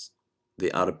arteries.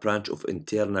 They are a branch of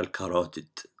internal carotid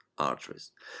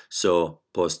arteries. So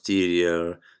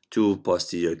two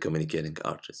posterior communicating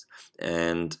arteries.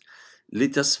 And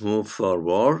let us move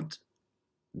forward.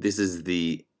 This is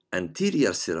the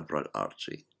anterior cerebral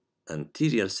artery.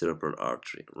 Anterior cerebral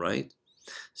artery, right?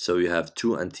 So you have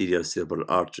two anterior cerebral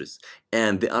arteries,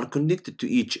 and they are connected to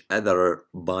each other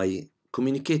by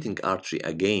communicating artery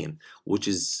again, which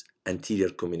is anterior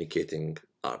communicating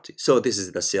artery. So this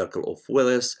is the circle of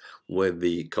Willis with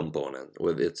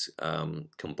its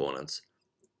components.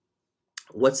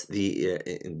 What's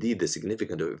indeed the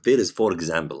significance of it? If there is, for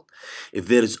example, if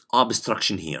there is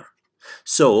obstruction here,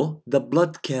 so the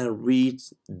blood can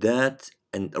reach that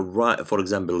and for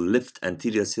example, left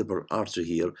anterior cerebral artery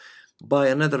here by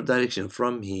another direction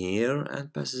from here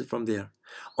and passes from there.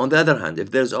 On the other hand,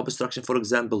 if there's obstruction, for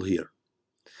example, here,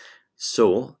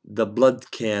 so the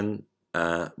blood can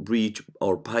reach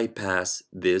or bypass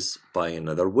this by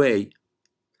another way,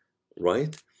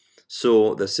 right?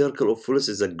 So the circle of Willis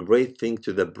is a great thing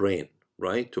to the brain,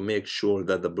 right? To make sure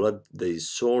that the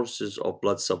sources of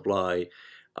blood supply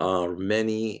are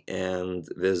many and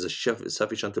there's a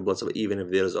sufficient blood supply even if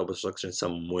there is obstruction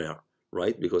somewhere,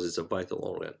 right? Because it's a vital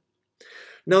organ.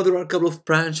 Now there are a couple of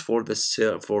branches for this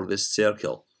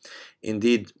circle.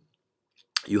 Indeed,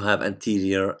 you have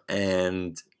anterior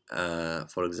and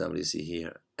for example, you see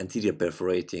here anterior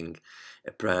perforating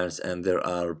branch, and there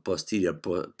are posterior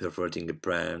perforating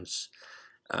branch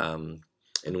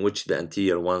in which the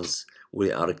anterior ones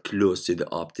we are close to the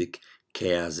optic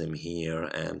chiasm here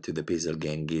and to the basal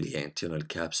ganglia, internal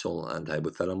capsule and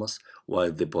hypothalamus,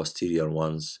 while the posterior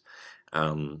ones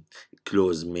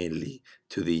close mainly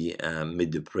to the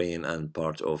midbrain and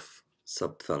part of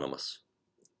subthalamus.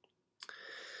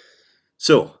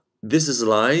 So this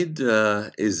slide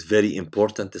is very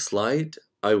important slide.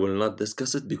 I will not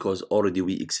discuss it because already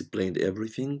we explained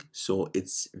everything. So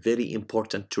it's very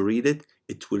important to read it.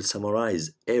 It will summarize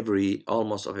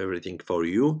almost of everything for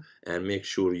you and make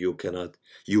sure you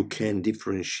can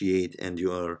differentiate and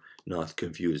you are not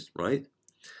confused, right?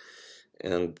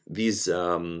 And these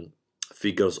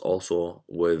figures also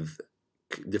with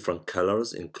different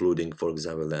colors, including, for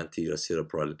example, the anterior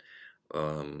cerebral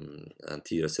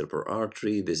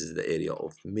artery. This is the area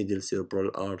of middle cerebral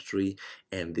artery,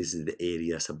 and this is the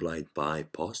area supplied by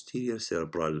posterior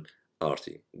cerebral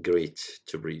artery. Great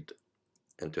to read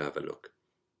and to have a look.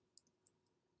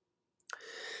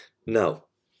 Now,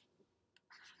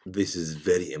 this is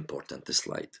very important, this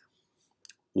slide.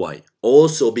 Why?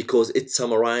 Also because it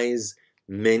summarizes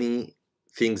many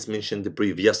things mentioned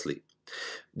previously.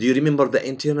 Do you remember the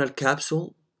internal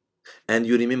capsule? And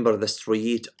you remember the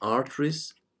striate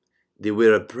arteries? They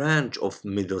were a branch of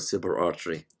middle cerebral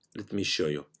artery. Let me show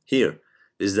you. Here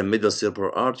is the middle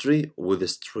cerebral artery with the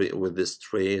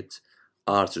striate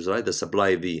arteries, right? That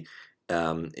supply the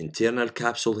internal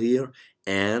capsule here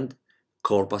and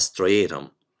corpus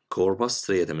striatum. Corpus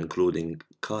striatum, including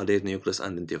caudate nucleus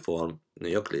and dentiform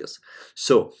nucleus.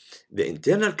 So the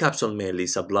internal capsule mainly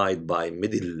supplied by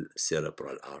middle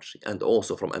cerebral artery and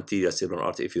also from anterior cerebral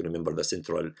artery, if you remember the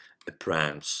central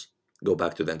branch. Go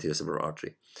back to the anterior cerebral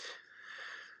artery.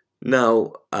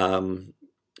 Now,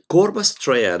 corpus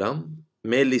striatum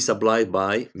mainly supplied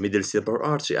by middle cerebral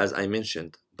artery, as I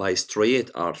mentioned, by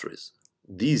striate arteries.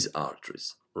 These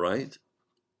arteries, right?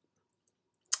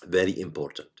 Very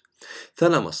important.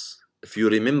 Thalamus, if you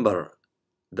remember,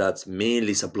 that's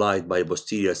mainly supplied by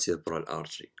posterior cerebral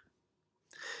artery,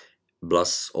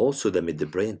 plus also the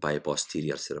midbrain by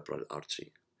posterior cerebral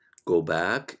artery. Go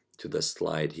back to the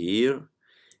slide here.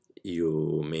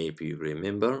 You maybe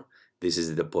remember this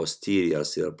is the posterior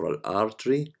cerebral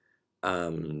artery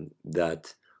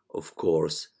that, of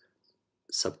course,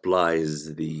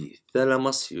 supplies the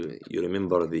thalamus. You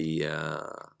remember the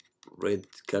red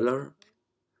color,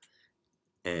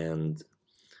 and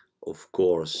of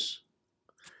course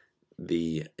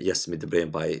the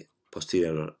midbrain by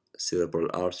posterior cerebral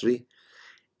artery,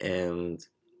 and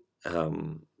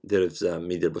there is a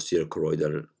medial posterior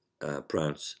choroidal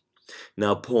branch.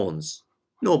 Now pons,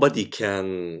 nobody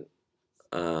can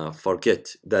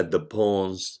forget that the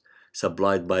pons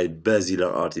supplied by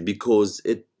basilar artery, because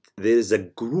there is a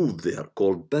groove there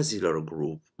called basilar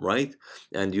groove, right?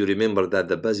 And you remember that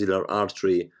the basilar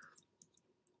artery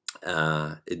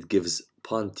it gives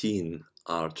pontine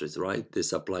arteries, right? They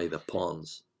supply the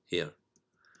pons here.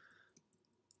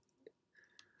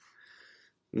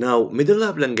 Now, medulla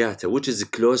oblongata, which is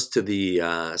close to the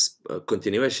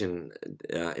continuation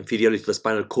inferiorly to the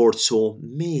spinal cord, so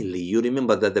mainly you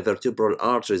remember that the vertebral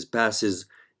arteries passes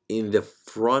in the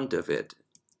front of it.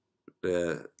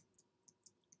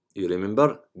 You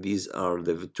remember these are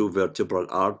the two vertebral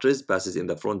arteries passes in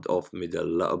the front of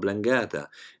medulla oblongata,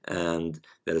 and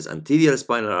there is anterior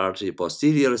spinal artery,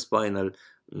 posterior spinal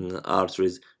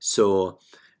arteries. So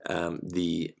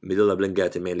the medulla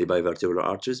oblongata mainly by vertebral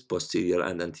arteries, posterior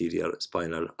and anterior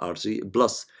spinal artery,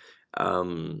 plus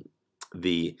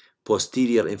the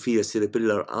posterior inferior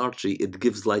cerebellar artery. It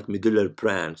gives like medullary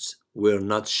branch, were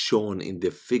not shown in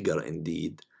the figure,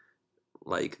 indeed,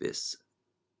 like this.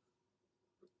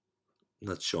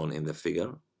 Not shown in the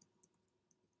figure.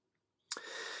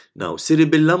 Now,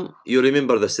 cerebellum, you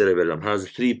remember the cerebellum has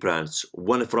three branches,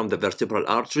 one from the vertebral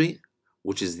artery,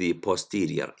 which is the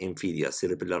posterior inferior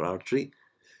cerebellar artery,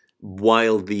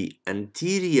 while the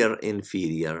anterior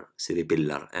inferior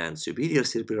cerebellar and superior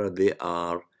cerebellar, they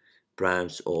are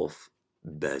branch of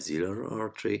basilar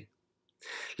artery.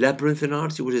 Labyrinthine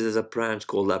artery, which is a branch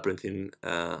called labyrinthine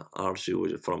artery,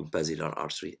 which is from basilar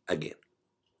artery again.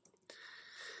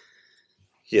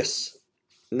 Yes.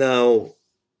 Now,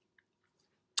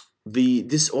 the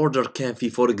disorder can be,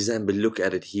 for example, look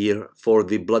at it here, for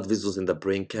the blood vessels in the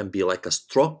brain can be like a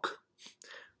stroke,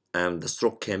 and the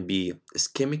stroke can be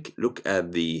ischemic. Look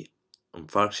at the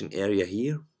infarction area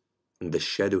here, in the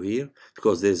shadow here,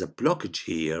 because there's a blockage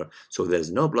here, so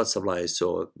there's no blood supply,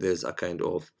 so there's a kind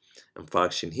of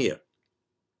infarction here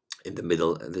in the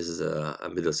middle. This is a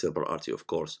middle cerebral artery, of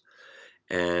course,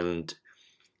 and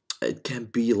it can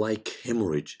be like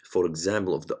hemorrhage, for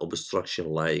example, of the obstruction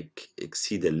like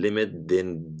exceed the limit,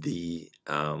 then the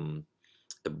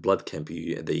blood can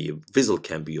be, the vessel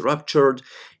can be ruptured,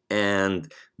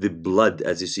 and the blood,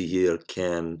 as you see here,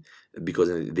 can, because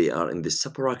they are in the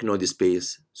subarachnoid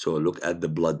space, so look at the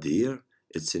blood here,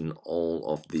 it's in all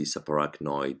of the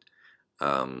subarachnoid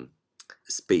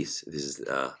space. This is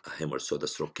a hemorrhage, so the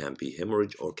stroke can be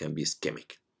hemorrhage or can be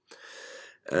ischemic.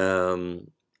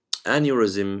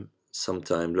 Aneurysm,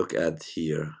 sometime look at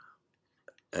here,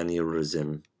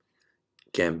 aneurysm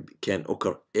can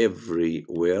occur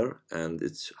everywhere, and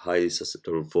it's highly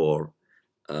susceptible for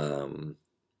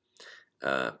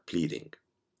bleeding.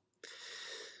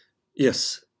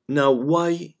 Yes. Now,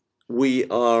 why we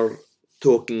are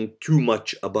talking too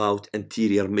much about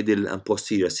anterior, middle, and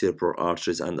posterior cerebral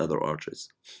arteries and other arteries?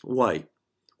 Why?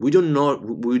 We don't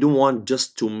want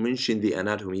just to mention the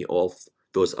anatomy of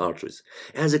those arteries.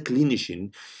 As a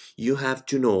clinician, you have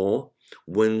to know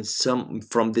when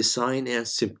from the sign and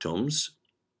symptoms,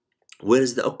 where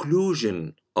is the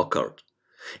occlusion occurred,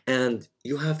 and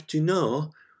you have to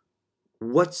know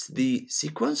what's the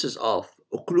sequences of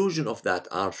occlusion of that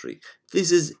artery.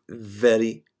 This is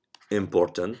very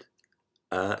important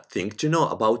thing to know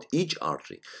about each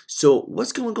artery. So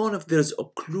what's going on if there's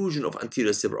occlusion of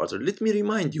anterior cerebral artery? Let me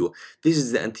remind you, this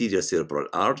is the anterior cerebral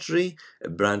artery, a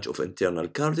branch of internal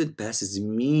carotid, passes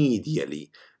medially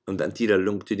on the anterior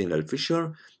longitudinal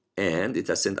fissure, and it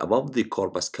ascends above the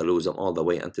corpus callosum all the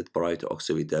way until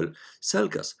parieto-occipital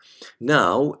sulcus.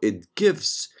 Now it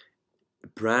gives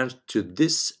branch to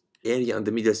this area on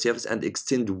the medial surface and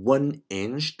extend 1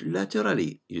 inch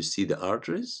laterally. You see the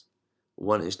arteries?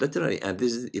 1 inch laterally, and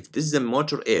this is, if this is a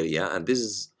motor area and this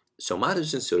is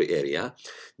somatosensory area,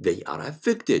 they are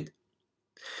affected.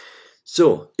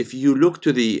 So if you look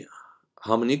to the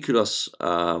homunculus,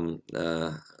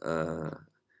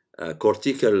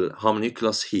 cortical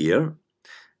homunculus here,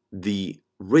 the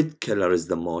red color is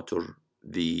the motor,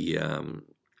 the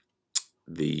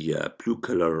blue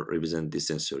color represents the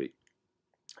sensory.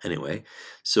 Anyway,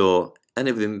 so any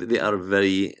of them, they are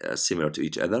very similar to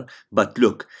each other, but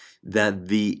look that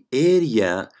the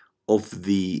area of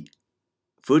the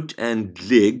foot and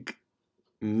leg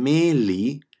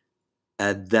mainly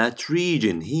at that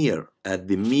region here, at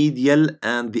the medial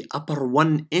and the upper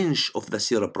 1 inch of the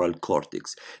cerebral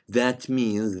cortex. That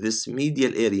means this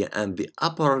medial area and the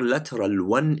upper lateral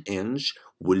 1 inch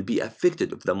will be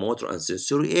affected of the motor and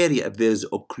sensory area if there's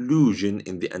occlusion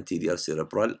in the anterior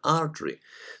cerebral artery.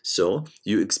 So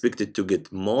you expect it to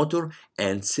get motor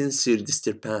and sensory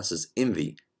disturbances in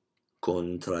the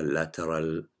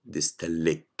contralateral distal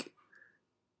leg.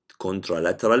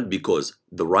 Contralateral because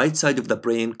the right side of the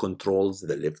brain controls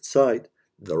the left side.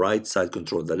 The right side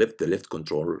controls the left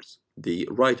controls the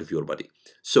right of your body.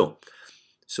 So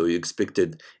you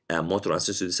expected a motor and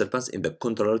sensory disturbance in the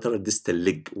contralateral distal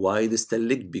leg. Why distal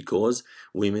leg? Because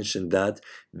we mentioned that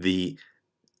the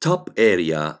top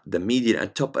area, the medial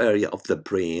and top area of the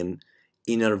brain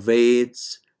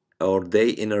innervates, or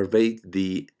they innervate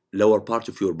the lower part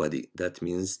of your body. That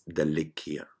means the leg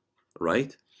here,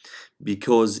 right?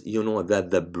 Because you know that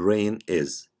the brain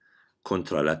is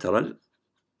contralateral,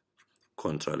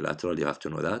 you have to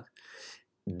know that,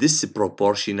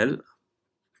 disproportional,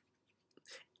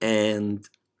 and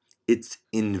it's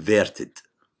inverted.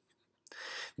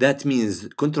 That means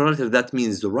contralateral, that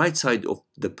means the right side of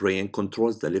the brain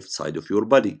controls the left side of your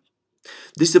body.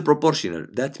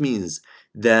 Disproportional, that means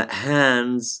the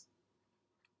hands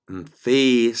and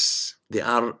face, they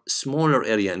are smaller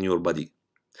area in your body,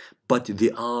 but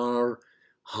they are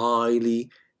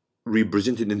highly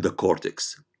represented in the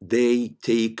cortex. They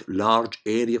take large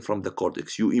area from the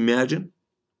cortex. You imagine?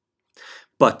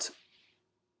 But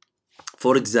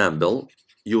for example,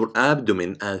 your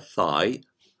abdomen and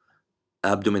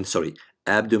abdomen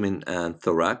and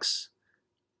thorax,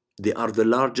 they are the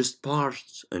largest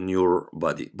parts in your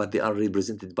body, but they are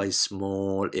represented by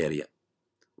small area,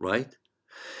 right?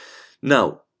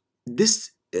 Now,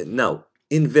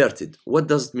 inverted. What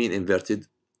does it mean inverted?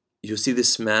 You see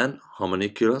this man,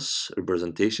 homunculus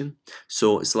representation.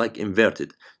 So it's like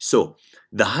inverted. So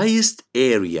the highest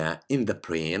area in the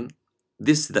brain,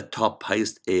 this is the top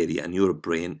highest area in your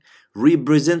brain,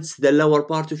 represents the lower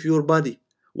part of your body.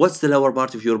 What's the lower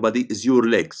part of your body? Is your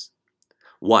legs.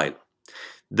 While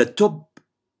the top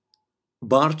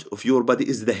part of your body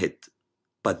is the head.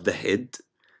 But the head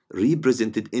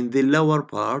represented in the lower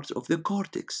part of the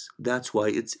cortex. That's why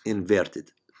it's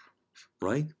inverted,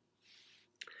 right?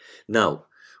 Now,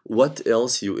 what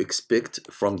else you expect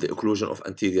from the occlusion of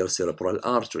anterior cerebral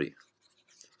artery?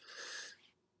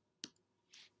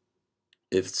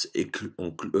 If it's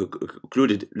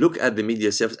occluded, look at the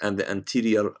medial surface and the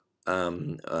anterior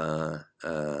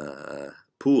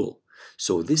pool.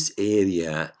 So this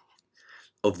area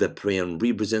of the brain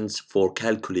represents for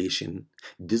calculation,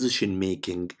 decision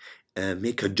making,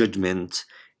 make a judgment,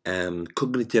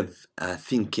 cognitive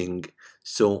thinking.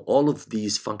 So all of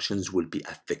these functions will be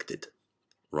affected,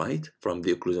 right, from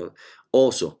the occlusion.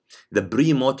 Also, the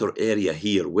premotor area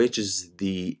here, which is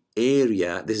the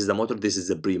area, this is the motor, this is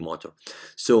the premotor.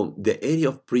 So the area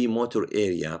of premotor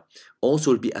area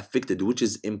also will be affected, which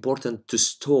is important to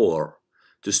store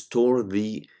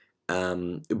the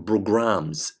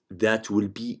programs that will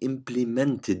be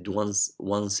implemented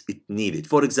once it needed.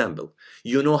 For example,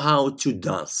 you know how to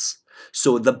dance.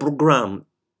 So the program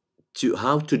to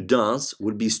how to dance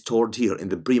will be stored here in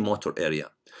the premotor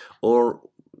area, or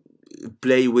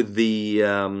play with the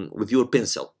with your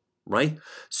pencil, right?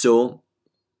 So,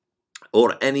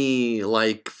 or any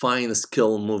like fine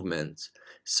skill movement.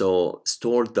 So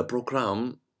stored the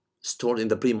program stored in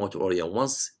the premotor area.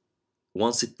 Once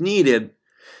it needed,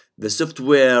 the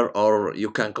software, or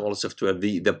you can call it software,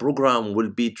 the program will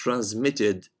be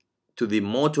transmitted to the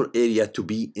motor area to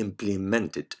be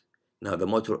implemented. Now the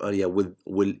motor area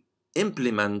will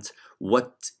implement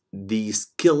what the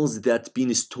skills that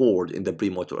been stored in the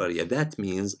premotor area. That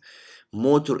means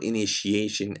motor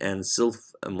initiation and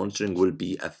self-monitoring will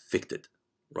be affected,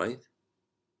 right?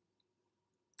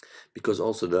 Because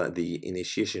also the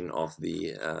initiation of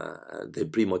the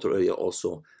premotor area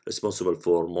also responsible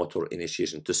for motor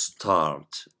initiation, to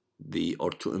start the or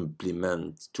to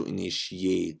implement, to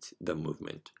initiate the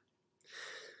movement.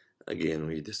 Again,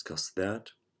 we discussed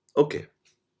that. Okay.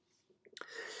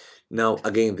 Now,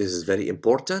 again, this is very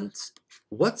important.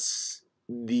 What's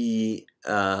the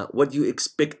what do you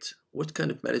expect? What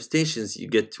kind of manifestations you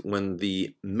get when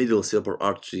the middle cerebral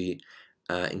artery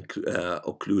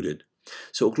occluded?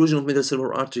 So occlusion of middle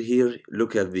cerebral artery here,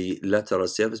 look at the lateral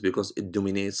surface because it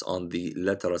dominates on the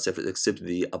lateral surface except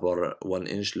the upper 1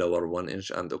 inch, lower 1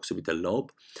 inch, and the occipital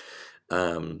lobe.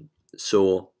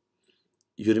 So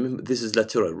you remember this is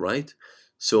lateral, right?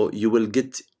 So you will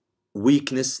get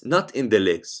weakness not in the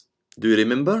legs. Do you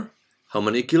remember?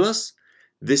 Homunculus?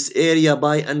 This area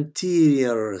by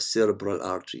anterior cerebral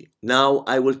artery. Now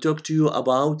I will talk to you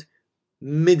about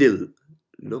middle.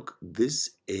 Look,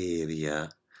 this area.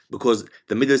 Because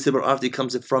the middle cerebral artery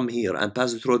comes from here and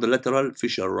passes through the lateral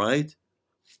fissure, right?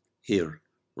 Here,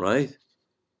 right?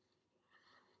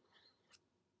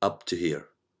 Up to here,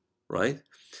 right?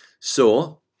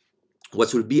 So,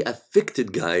 what will be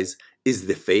affected, guys, is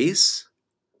the face,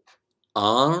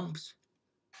 arms,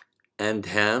 and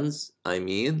hands,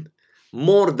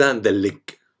 more than the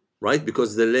leg, right?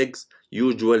 Because the legs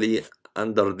usually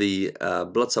under the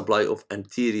blood supply of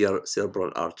anterior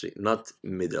cerebral artery, not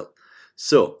middle.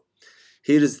 So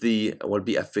here is the will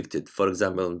be affected. For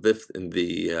example, this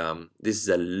is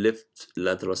a left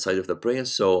lateral side of the brain,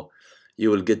 so you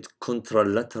will get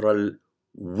contralateral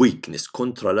weakness.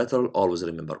 Contralateral, always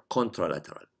remember,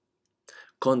 contralateral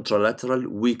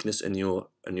weakness in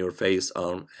your face,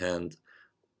 arm, hand,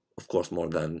 of course more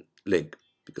than leg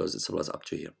because it supplies up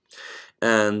to here.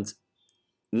 And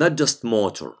not just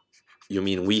motor, you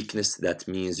mean weakness, that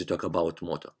means you talk about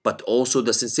motor, but also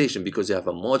the sensation, because you have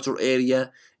a motor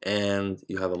area and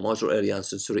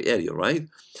sensory area, right?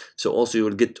 So also you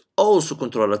will get also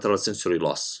contralateral sensory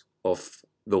loss of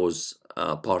those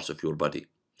parts of your body,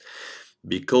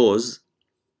 because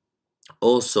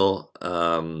also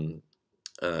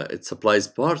it supplies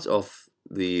part of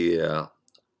the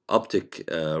optic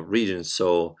region,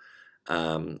 so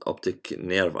optic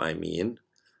nerve,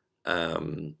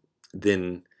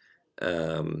 then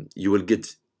you will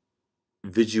get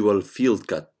visual field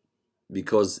cut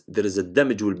because there is a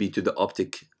damage will be to the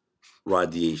optic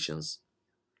radiations,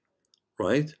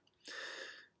 right?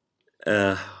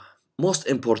 Most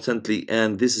importantly,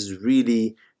 and this is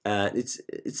really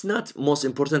it's not most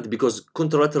important, because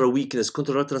contralateral weakness,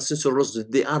 contralateral sensory loss,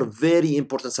 they are very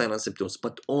important signs and symptoms,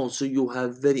 but also you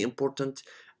have very important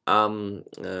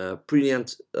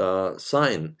brilliant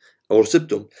sign or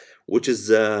symptom, which is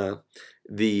the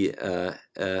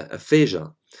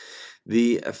aphasia.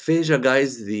 The aphasia,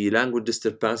 guys, the language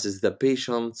disturbance is the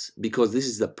patient, because this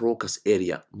is the Broca's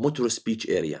area, motor speech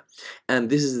area, and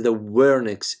this is the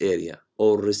Wernicke's area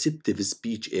or receptive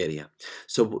speech area.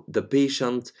 So the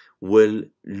patient will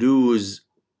lose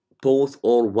both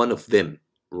or one of them,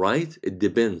 right? It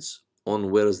depends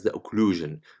on where is the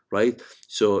occlusion, right?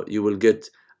 So you will get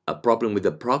a problem with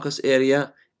the Broca's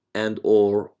area and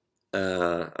or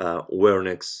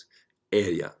Wernicke's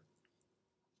area.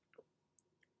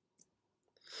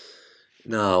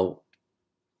 Now,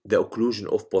 the occlusion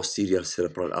of posterior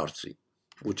cerebral artery,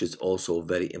 which is also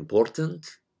very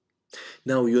important.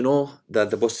 Now, you know that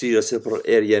the posterior cerebral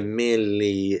area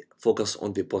mainly focus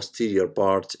on the posterior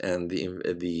part and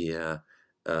the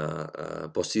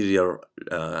posterior,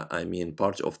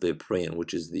 part of the brain,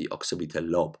 which is the occipital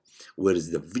lobe, whereas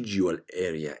the visual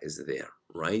area is there,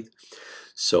 right?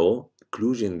 So,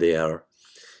 occlusion there,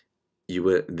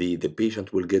 the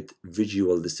patient will get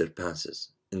visual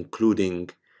disturbances, including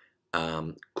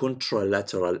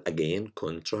contralateral,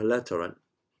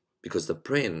 because the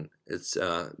brain, it's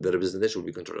the representation will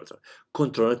be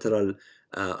contralateral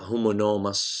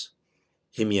homonymous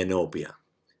hemianopia.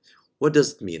 What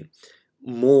does it mean?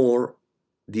 More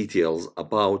details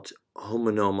about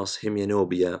homonymous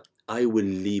hemianopia, I will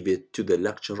leave it to the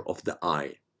lecture of the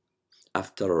eye.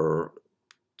 After a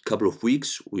couple of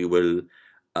weeks, we will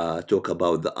talk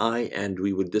about the eye and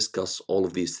we will discuss all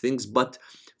of these things, but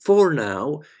for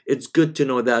now it's good to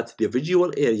know that the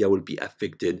visual area will be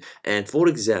affected. And for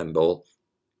example,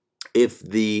 if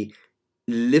the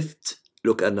left,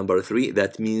 look at number 3,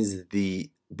 that means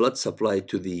the blood supply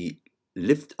to the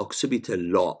left occipital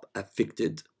lobe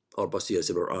affected, or posterior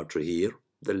cerebral artery here,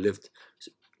 the left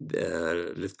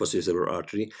posterior cerebral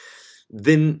artery,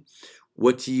 then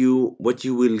what you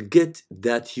will get,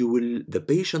 that the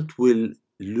patient will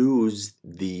lose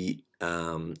the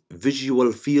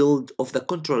visual field of the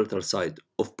contralateral side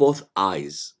of both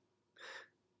eyes.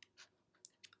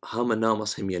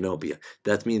 Homonymous hemianopia.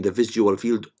 That means the visual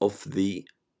field of the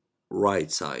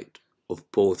right side of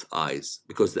both eyes,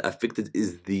 because the affected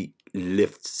is the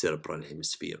left cerebral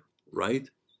hemisphere, right?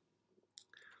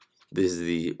 This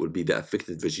is will be the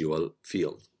affected visual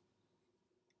field.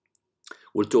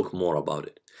 We'll talk more about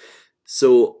it.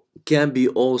 So can be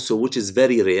also, which is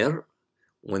very rare,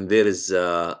 when there is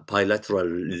a bilateral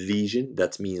lesion,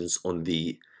 that means on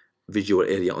the visual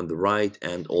area on the right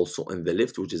and also on the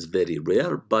left, which is very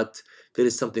rare, but there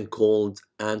is something called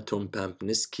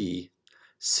Anton-Pamnitsky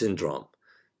syndrome.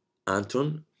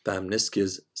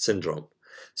 Anton-Pamnitsky syndrome.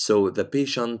 So the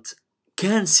patient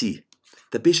can see.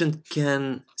 The patient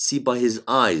can see by his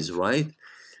eyes, right?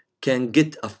 Can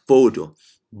get a photo,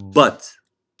 but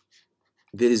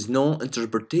there is no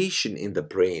interpretation in the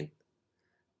brain,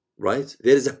 right?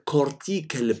 There is a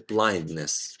cortical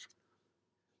blindness.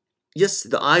 Yes,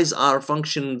 the eyes are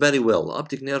function very well.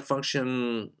 Optic nerve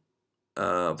functioning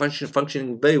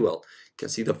very well. You can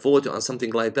see the photo and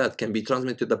something like that can be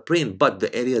transmitted to the brain, but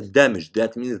the area damaged.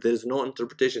 That means there is no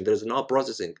interpretation. There is no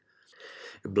processing.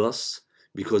 Plus,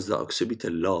 because the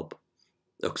occipital lobe,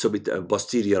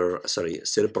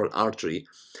 cerebral artery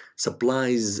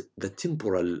supplies the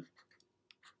temporal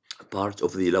part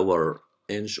of the lower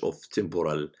inch of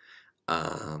temporal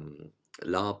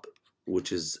lobe,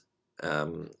 which is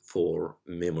for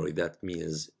memory. That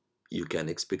means you can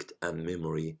expect a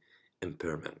memory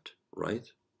impairment, right?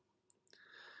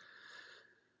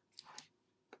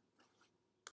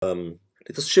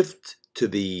 Let us shift to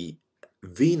the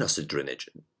venous drainage.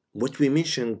 What we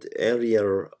mentioned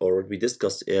earlier, or what we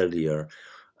discussed earlier,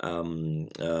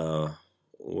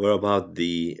 were about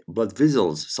the blood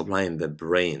vessels supplying the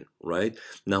brain, right?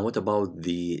 Now, what about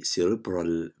the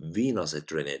cerebral venous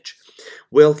drainage?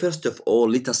 Well, first of all,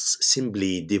 let us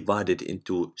simply divide it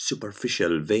into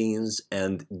superficial veins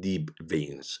and deep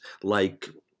veins, like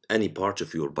any part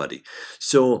of your body.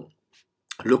 So,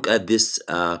 look at this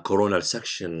coronal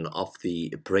section of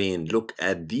the brain. Look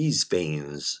at these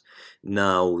veins.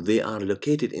 Now, they are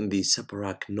located in the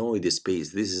subarachnoid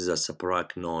space. This is a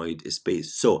subarachnoid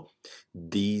space. So,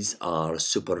 these are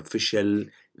superficial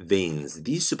veins.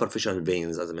 These superficial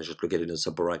veins, as I mentioned, located in the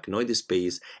subarachnoid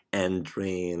space and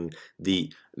drain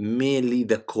mainly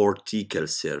the cortical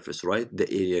surface, right?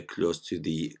 The area close to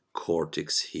the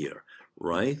cortex here,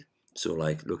 right? So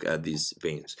like, look at these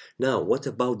veins. Now, what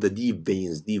about the deep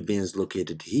veins? Deep veins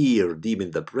located here, deep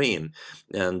in the brain,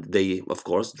 and they, of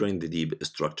course, drain the deep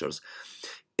structures.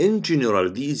 In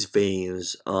general, these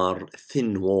veins are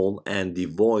thin wall and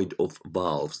devoid of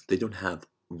valves. They don't have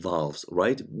valves,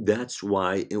 right? That's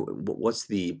why, what's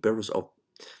the purpose of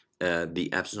the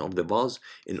absence of the valves?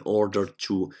 In order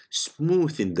to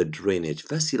smoothen the drainage,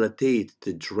 facilitate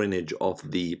the drainage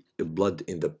of the blood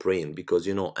in the brain, because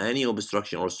any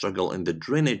obstruction or struggle in the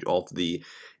drainage of the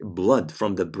blood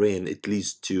from the brain, it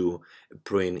leads to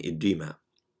brain edema.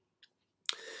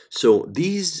 So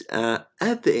these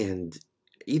at the end,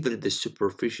 either the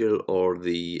superficial or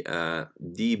the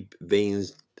deep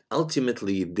veins,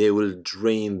 ultimately they will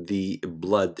drain the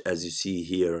blood, as you see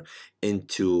here,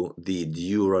 into the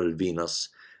dural venous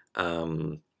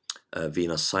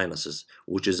sinuses,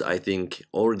 which is, I think,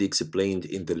 already explained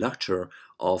in the lecture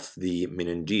of the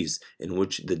meninges, in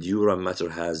which the dura mater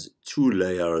has two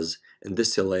layers,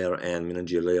 distal layer and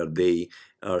meningeal layer. They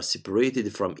are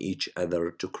separated from each other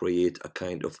to create a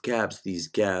kind of gaps. These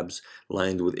gaps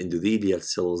lined with endothelial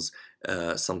cells,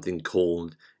 something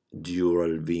called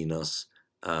dural venous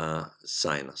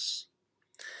sinus.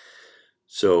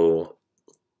 So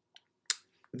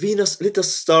venous, let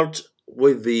us start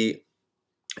with the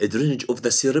drainage of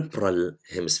the cerebral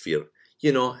hemisphere.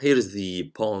 Here is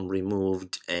the palm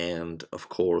removed, and of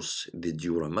course the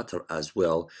dura mater as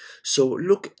well. So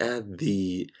look at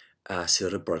the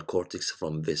cerebral cortex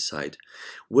from this side.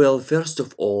 Well, first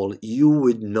of all, you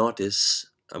would notice,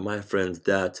 my friends,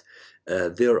 that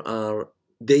they are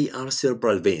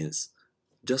cerebral veins.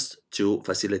 Just to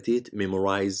facilitate,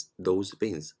 memorize those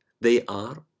veins. They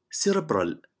are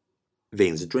cerebral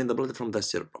veins, drain the blood from the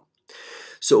cerebrum.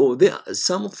 So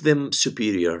some of them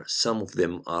superior, some of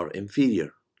them are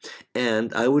inferior.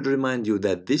 And I would remind you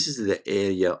that this is the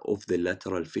area of the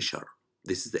lateral fissure.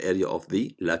 This is the area of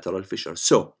the lateral fissure.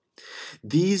 So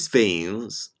these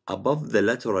veins above the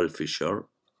lateral fissure,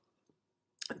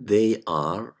 they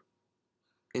are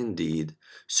indeed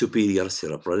superior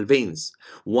cerebral veins,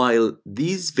 while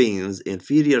these veins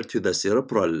inferior to the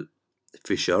cerebral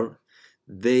fissure,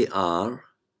 they are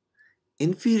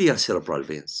inferior cerebral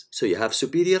veins. So you have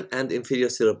superior and inferior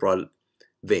cerebral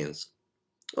veins.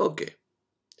 Okay.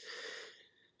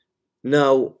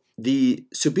 Now, the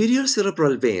superior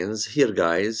cerebral veins here,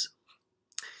 guys,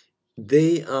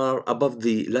 they are above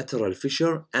the lateral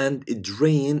fissure and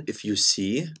drain, if you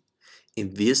see,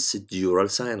 in this dural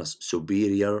sinus,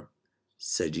 superior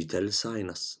sagittal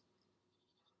sinus.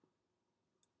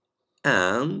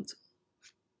 And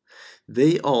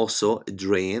they also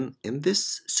drain in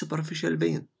this superficial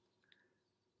vein.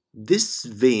 This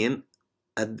vein,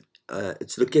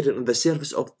 it's located on the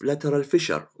surface of lateral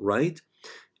fissure, right?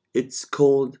 It's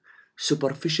called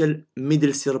superficial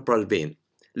middle cerebral vein.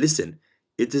 Listen,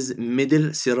 it is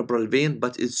middle cerebral vein,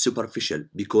 but it's superficial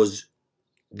because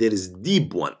there is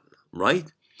deep one,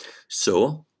 right?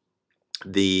 So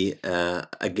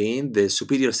again, the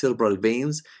superior cerebral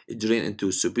veins drain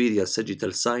into superior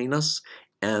sagittal sinus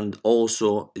and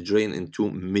also drain into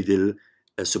middle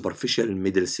superficial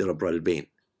middle cerebral vein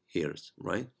here,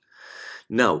 right?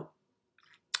 Now,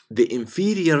 the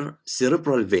inferior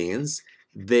cerebral veins,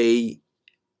 they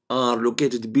are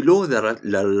located below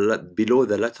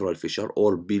the lateral fissure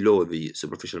or below the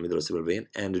superficial middle cerebral vein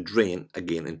and drain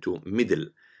again into middle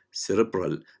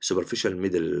cerebral superficial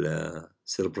middle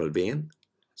cerebral vein.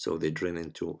 So they drain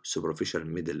into superficial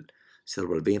middle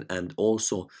cerebral vein and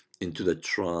also into the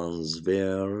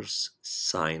transverse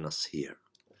sinus here.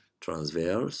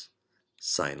 Transverse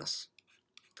sinus.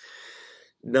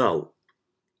 Now,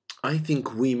 I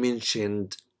think we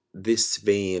mentioned this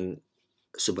vein,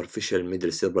 superficial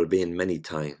middle cerebral vein, many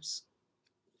times.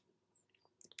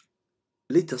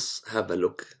 Let us have a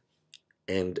look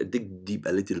and dig deep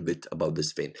a little bit about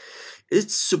this vein.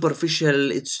 It's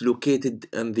superficial, it's located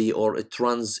in it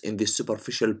runs in the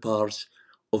superficial part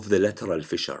of the lateral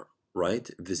fissure, right?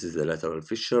 This is the lateral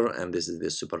fissure and this is the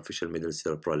superficial middle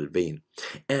cerebral vein.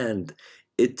 And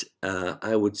it,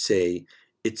 I would say,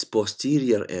 it's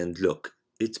posterior and look,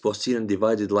 it's posterior and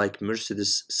divided like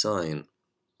Mercedes sign,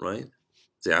 right?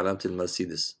 زي علامة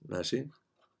المرسيدس ماشي.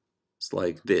 It's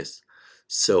like this.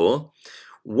 So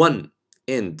one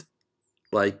end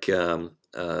like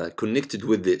connected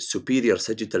with the superior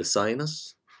sagittal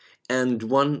sinus and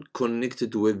one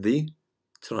connected with the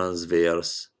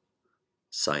transverse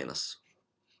sinus,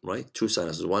 right? Two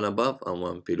sinuses, one above and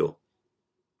one below.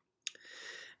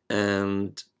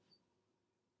 And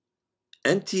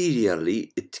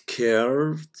anteriorly it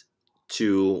curved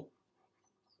to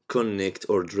connect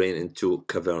or drain into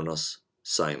cavernous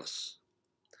sinus.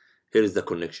 Here is the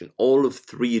connection. All of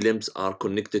three limbs are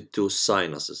connected to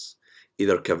sinuses,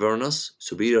 either cavernous,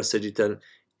 superior sagittal,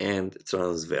 and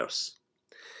transverse.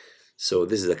 So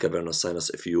this is the cavernous sinus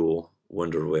if you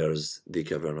wonder where is the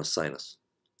cavernous sinus.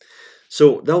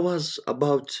 So that was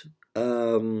about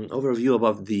overview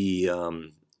about the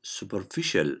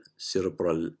superficial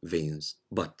cerebral veins.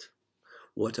 But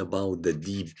what about the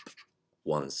deep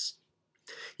ones?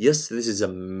 Yes, this is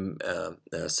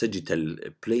a sagittal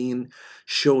plane.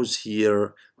 Shows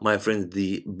here, my friend,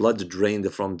 the blood drained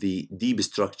from the deep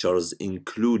structures,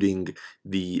 including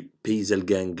the basal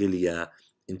ganglia,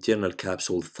 internal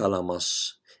capsule,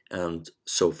 thalamus, and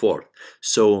so forth.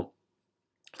 So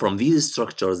from these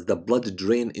structures, the blood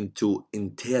drain into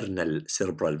internal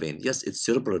cerebral vein. Yes, it's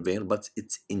cerebral vein, but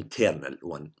it's internal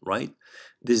one, right?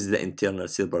 This is the internal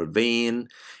cerebral vein,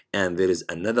 and there is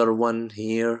another one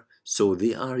here. So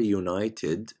they are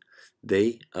united.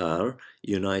 They are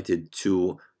united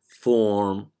to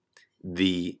form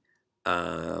the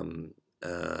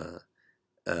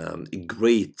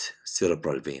great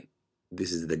cerebral vein.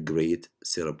 This is the great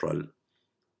cerebral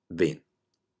vein.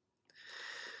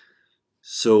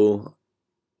 So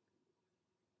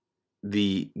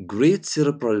the great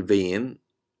cerebral vein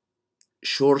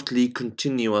shortly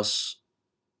continuous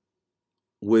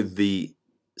with the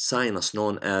sinus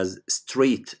known as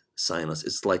straight sinus.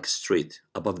 It's like straight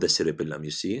above the cerebellum,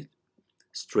 you see it?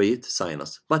 Straight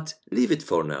sinus. But leave it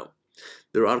for now.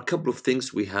 There are a couple of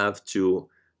things we have to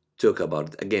talk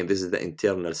about. Again, this is the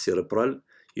internal cerebral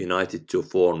united to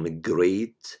form a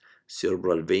great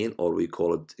cerebral vein, or we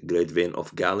call it great vein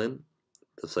of Galen,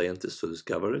 the scientist who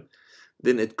discovered it.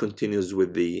 Then it continues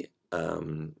with the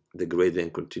great vein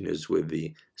continues with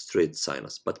the straight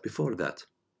sinus. But before that,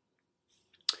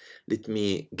 let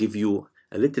me give you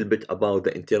a little bit about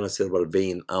the internal cerebral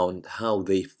vein and how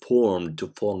they formed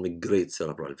to form a great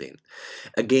cerebral vein.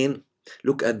 Again,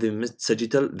 look at the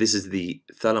mid-sagittal. This is the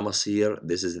thalamus here.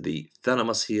 This is the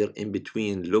thalamus here. In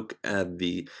between, look at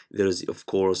there is, of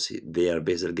course, their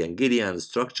basal ganglia and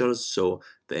structures. So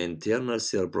the internal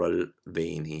cerebral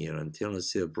vein here,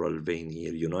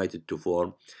 united to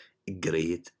form a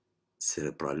great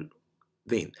cerebral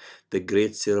vein. The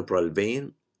great cerebral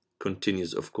vein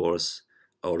continues, of course,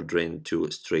 our drain to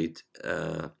straight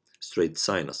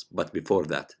sinus. But before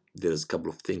that, there's a couple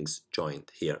of things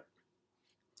joined here.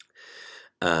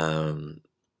 I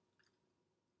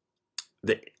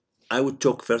would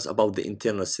talk first about the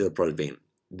internal cerebral vein.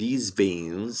 These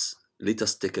veins, let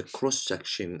us take a cross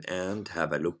section and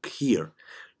have a look here.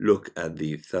 Look at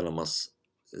the thalamus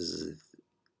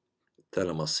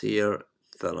here,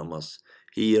 thalamus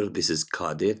here. This is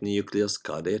caudate nucleus,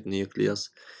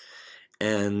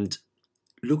 and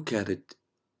look at it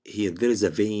here. There is a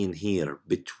vein here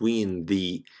between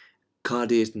the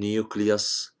caudate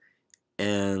nucleus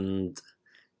and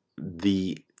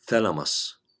the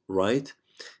thalamus, right?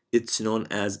 It's known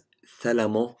as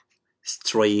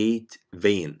thalamostriate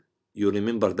vein. You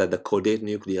remember that the caudate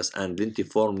nucleus and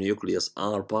lentiform nucleus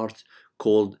are part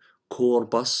called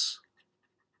corpus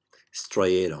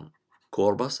striatum.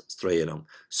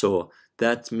 So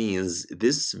that means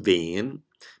this vein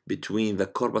between the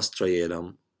corpus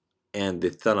striatum and the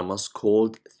thalamus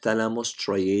called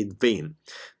thalamostriate vein.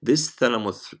 This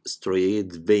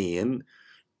thalamostriate vein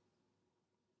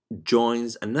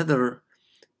joins another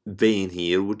vein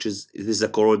here, which is a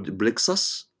choroid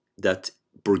plexus that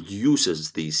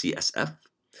produces the CSF.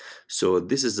 So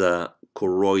this is a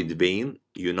choroid vein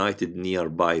united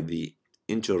nearby the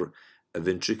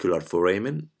interventricular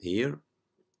foramen here.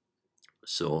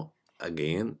 So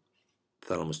again,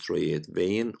 thalamostriate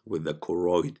vein with the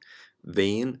choroid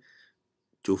vein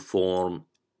to form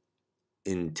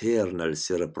internal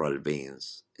cerebral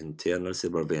veins.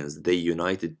 They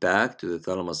united back to the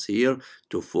thalamus here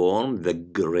to form the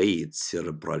great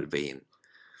cerebral vein,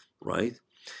 right?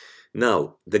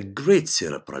 Now, the great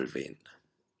cerebral vein.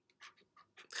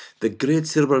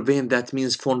 That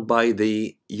means formed by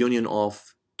the union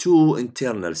of two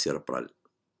internal cerebral,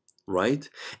 right?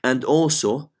 And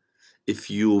also, if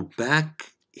you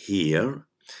back here,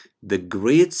 the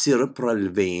great cerebral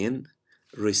vein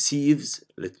receives,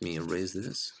 let me erase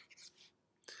this.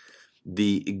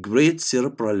 The great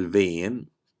cerebral vein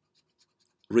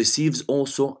receives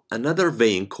also another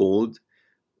vein called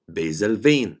basal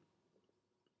vein,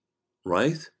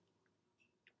 right?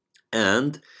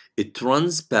 And it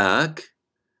runs back,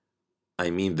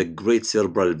 the great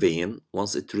cerebral vein,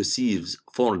 once it receives,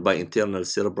 formed by internal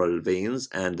cerebral veins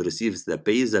and receives the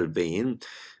basal vein,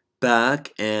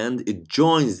 back, and it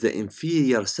joins the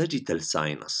inferior sagittal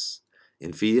sinus.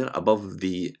 Inferior, above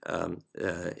the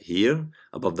here,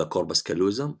 above the corpus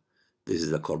callosum. This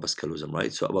is the corpus callosum,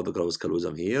 right? So above the corpus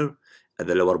callosum here, at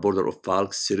the lower border of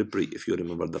falx cerebri, if you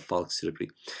remember the falx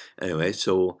cerebri. Anyway,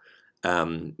 so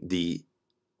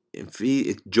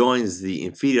it joins the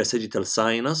inferior sagittal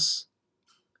sinus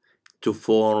to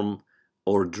form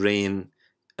or drain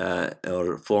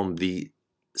or form the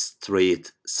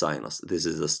straight sinus. This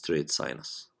is the straight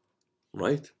sinus,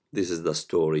 right? This is the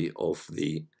story of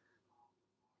the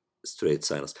straight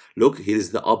sinus. Look, here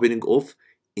is the opening of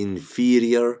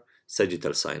inferior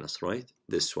sagittal sinus, right?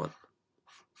 This one.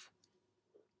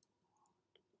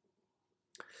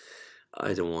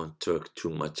 I don't want to talk too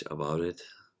much about it.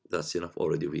 That's enough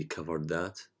already. We covered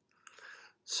that.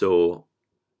 So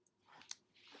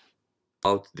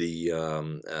about the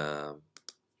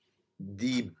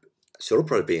deep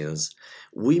cerebral veins,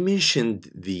 we mentioned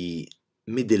the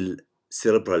middle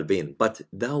cerebral vein, but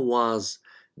that was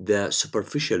the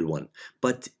superficial one.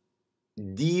 But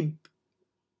deep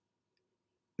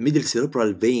middle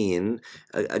cerebral vein,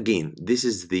 again, this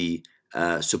is the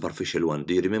superficial one.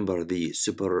 Do you remember the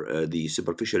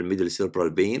superficial middle cerebral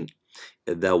vein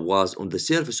that was on the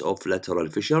surface of lateral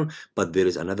fissure? But there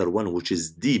is another one which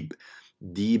is deep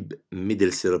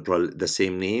middle cerebral, the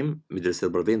same name, middle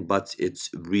cerebral vein, but it's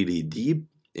really deep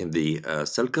in the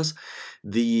sulcus.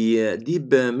 The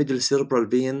deep middle cerebral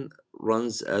vein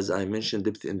runs, as I mentioned,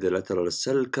 depth in the lateral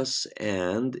sulcus,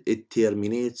 and it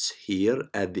terminates here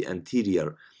at the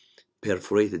anterior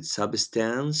perforated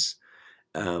substance,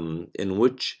 in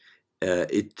which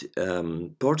it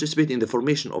participates in the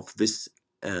formation of this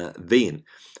vein.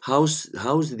 How's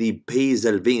the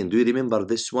basal vein? Do you remember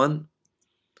this one?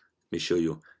 Let me show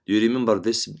you. Do you remember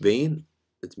this vein?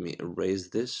 Let me erase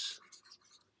this.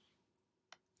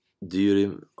 Do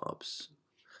you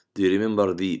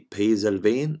remember the basal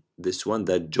vein? This one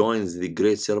that joins the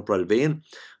great cerebral vein.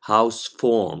 How's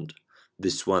formed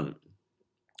this one?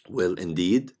 Well,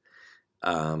 indeed,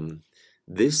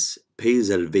 this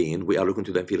basal vein, we are looking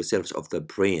to the inferior surface of the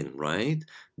brain, right?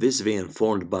 This vein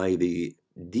formed by the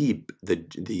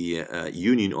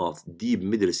union of deep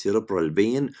middle cerebral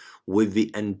vein with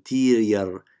the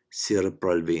anterior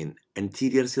cerebral vein.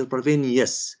 Anterior cerebral vein,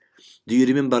 yes. Do you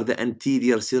remember the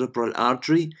anterior cerebral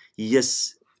artery?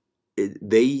 Yes,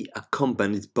 they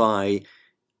accompanied by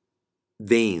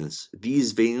veins.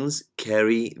 These veins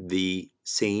carry the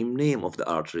same name of the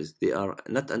arteries. They are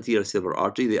not anterior cerebral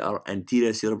artery, they are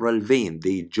anterior cerebral vein.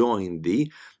 They join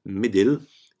the middle.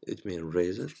 Let me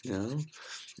erase it now.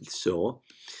 So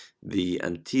the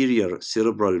anterior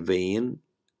cerebral vein,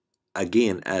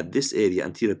 again at this area,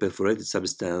 anterior perforated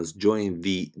substance join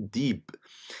the deep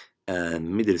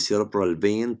middle cerebral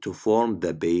vein to form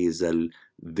the basal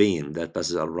vein that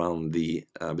passes around the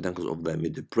peduncles of the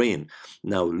midbrain.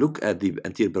 Now look at the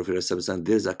anterior perforated substance.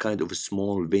 There's a kind of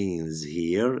small veins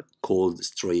here called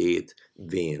striate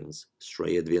veins.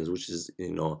 Striate veins, which is,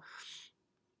 you know,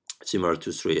 similar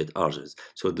to striate arteries.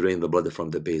 So drain the blood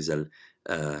from the basal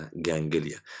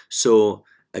ganglia. So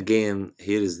again,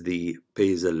 here is the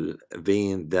basal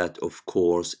vein that, of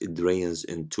course, it drains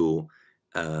into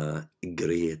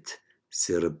great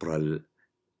cerebral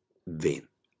vein.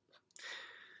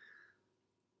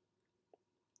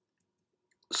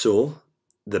 So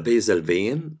the basal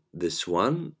vein, this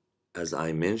one, as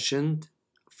I mentioned,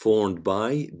 formed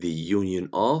by the union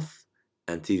of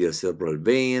anterior cerebral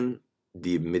vein,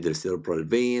 deep middle cerebral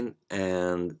vein,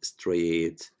 and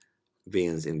striate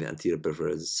veins in the anterior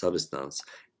perforated substance,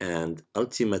 and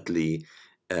ultimately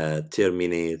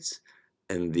terminates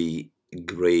in the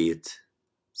great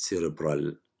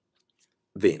cerebral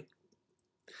vein.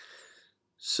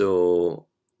 So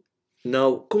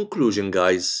now conclusion,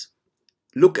 guys.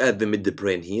 Look at the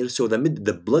midbrain here. So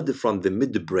the blood from the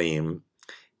midbrain,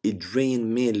 it drains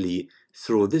mainly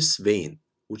through this vein,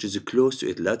 which is close to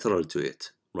it, lateral to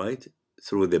it, right?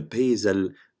 Through the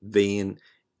basal vein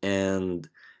and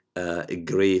a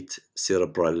great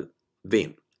cerebral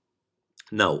vein.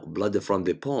 Now, blood from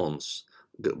the pons.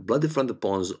 The blood from the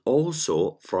pons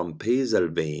also from basal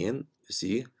vein, you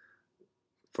see,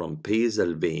 from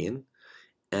basal vein,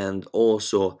 and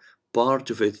also part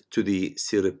of it to the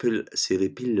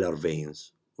cerebellar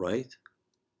veins, right?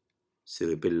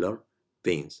 Cerebellar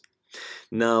veins.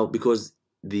 Now, because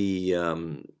the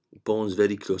bones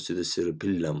very close to the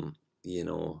cerebellum, you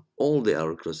know, all they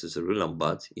are close to the cerebellum,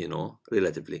 but, you know,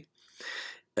 relatively.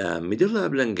 Medulla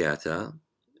oblongata,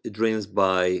 it drains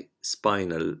by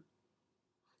spinal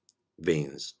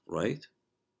veins, right?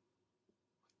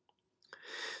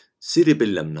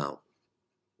 Cerebellum now.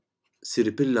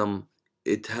 Cerebellum,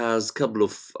 it has a couple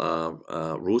of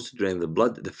routes to drain the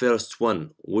blood. The first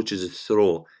one, which is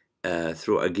through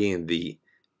again the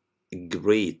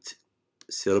great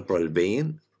cerebral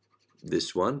vein,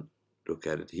 this one, look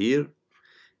at it here,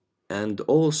 and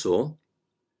also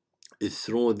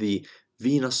through the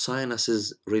venous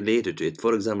sinuses related to it.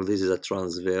 For example, this is a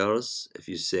transverse. If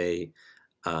you say,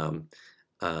 oh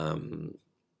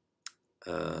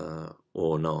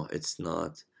no, it's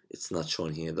not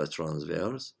shown here, the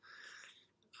transverse.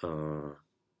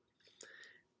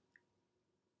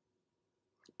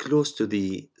 Close to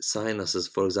the sinuses,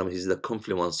 for example, is the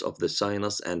confluence of the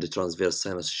sinus, and the transverse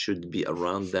sinus should be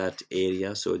around that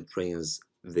area, so it drains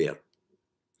there.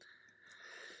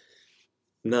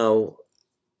 Now,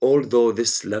 although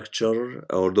this part,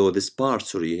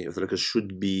 sorry, of the lecture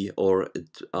should be, or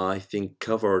I think,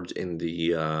 covered in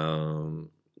the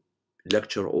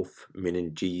lecture of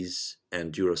meninges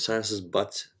and neurosciences,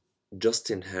 but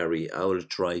just in hurry, I will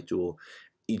try to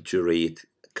iterate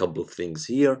a couple of things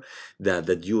here. That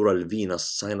the dural venous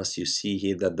sinus, you see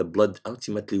here that the blood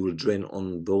ultimately will drain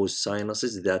on those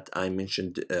sinuses that I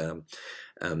mentioned,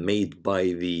 made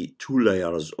by the two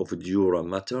layers of dura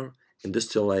mater,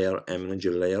 industrial layer and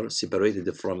meningeal layer,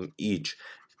 separated from each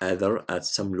other at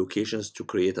some locations to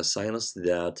create a sinus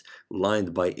that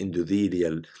lined by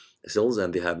endothelial cells,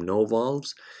 and they have no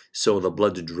valves, so the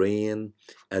blood drain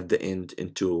at the end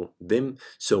into them.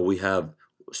 So we have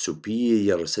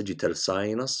superior sagittal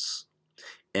sinus,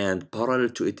 and parallel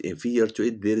to it, inferior to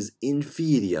it, there is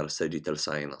inferior sagittal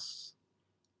sinus,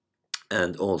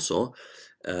 and also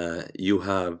you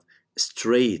have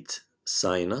straight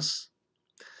sinus,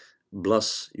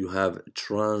 plus you have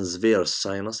transverse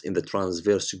sinus in the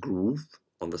transverse groove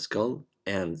on the skull,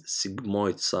 and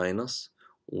sigmoid sinus,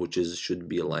 which should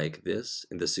be like this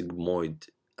in the sigmoid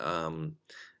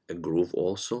groove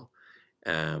also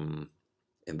in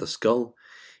the skull.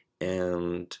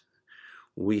 And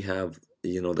we have,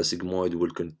 you know, the sigmoid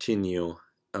will continue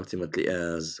ultimately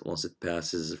as once it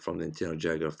passes from the internal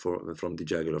jugular from the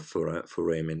jugular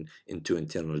foramen into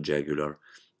internal jugular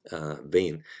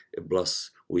vein.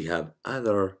 Plus we have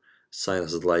other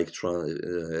sinuses like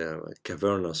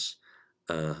cavernous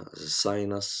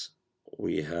sinus.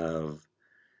 We have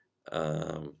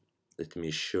let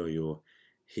me show you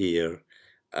here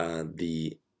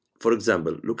the for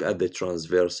example, look at the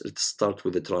transverse. Let's start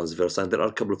with the transverse, and there are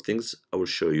a couple of things I will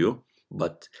show you,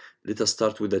 but let us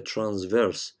start with the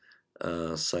transverse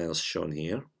sinus shown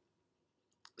here.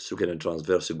 So get a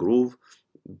transverse groove.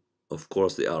 Of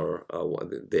course, they are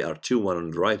two, one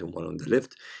on the right and one on the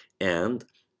left, and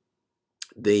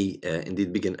they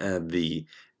indeed begin at the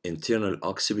internal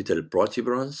occipital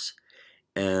protuberance.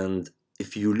 And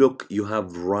if you look, you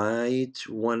have right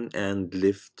one and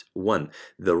left one.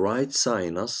 The right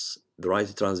sinus, the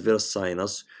right transverse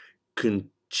sinus,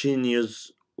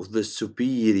 continues with the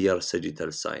superior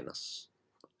sagittal sinus,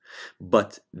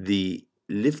 but the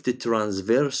left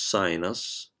transverse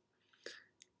sinus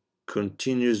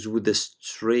continues with the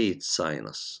straight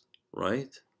sinus,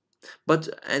 right? But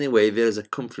anyway, there is a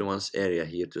confluence area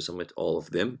here to submit all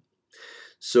of them.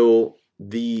 So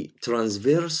the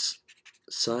transverse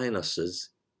sinuses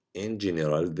in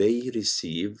general, they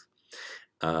receive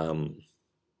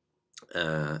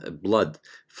blood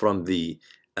from the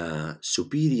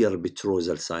superior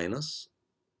petrosal sinus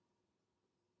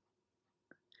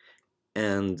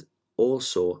and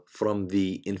also from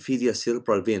the inferior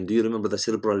cerebral vein. Do you remember the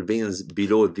cerebral veins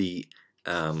below the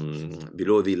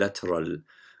lateral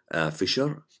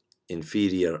fissure?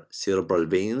 Inferior cerebral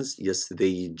veins, yes,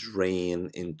 they drain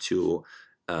into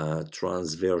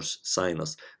transverse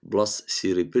sinus, plus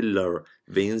cerebellar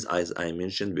veins, as I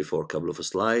mentioned before,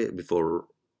 before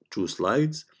 2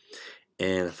 slides,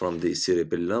 and from the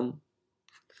cerebellum,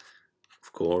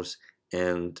 of course,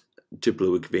 and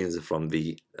triploic veins from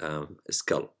the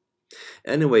skull.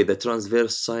 Anyway, the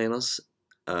transverse sinus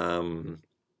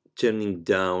turning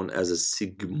down as a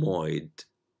sigmoid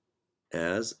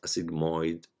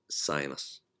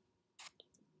sinus.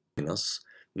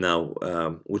 Now,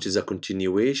 which is a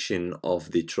continuation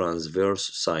of the transverse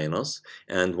sinus,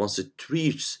 and once it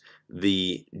reaches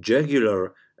the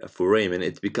jugular foramen,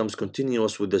 it becomes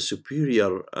continuous with the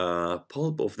superior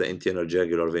pulp of the internal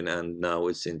jugular vein, and now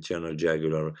it's internal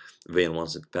jugular vein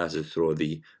once it passes through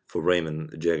the foramen,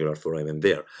 jugular foramen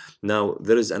there. Now,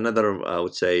 there is another, I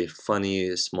would say,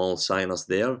 funny small sinus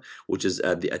there, which is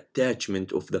at the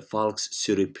attachment of the falx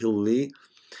cerebelli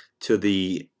to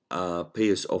the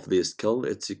base of the skull.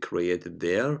 It's created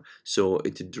there, so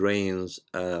it drains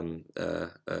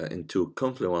into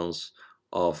confluence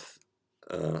of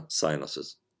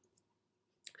sinuses.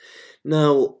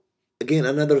 Now, again,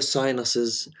 another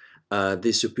sinuses,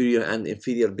 the superior and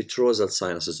inferior petrosal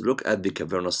sinuses. Look at the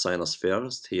cavernous sinus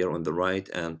first, here on the right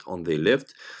and on the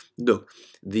left. Look,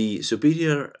 the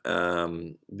superior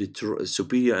and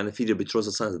inferior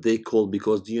petrosal sinus, they call,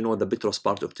 because do you know the petrous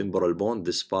part of temporal bone,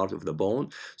 this part of the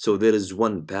bone? So there is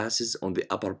one passes on the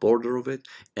upper border of it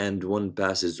and one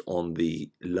passes on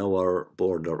the lower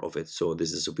border of it. So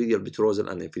this is superior petrosal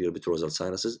and inferior petrosal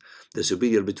sinuses. The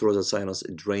superior petrosal sinus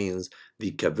drains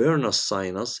the cavernous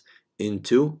sinus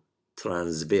into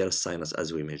transverse sinus,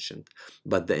 as we mentioned,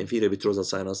 but the inferior petrosal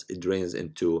sinus, it drains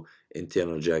into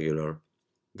internal jugular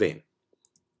vein.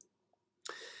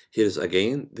 Here's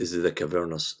again, this is the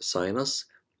cavernous sinus,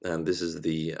 and this is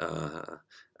the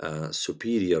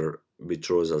superior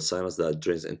petrosal sinus that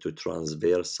drains into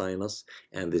transverse sinus,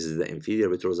 and this is the inferior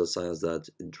petrosal sinus that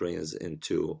drains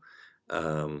into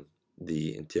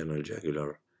the internal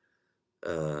jugular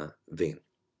vein.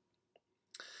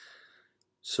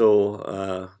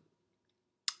 So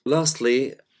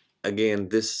lastly, again,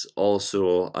 this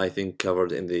also I think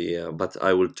covered in the but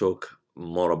I will talk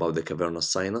more about the cavernous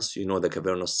sinus. You know, the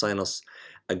cavernous sinus,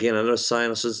 again, another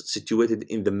sinus is situated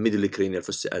in the middle cranial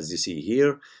fossa, as you see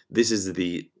here. This is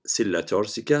the sella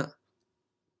torsica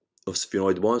of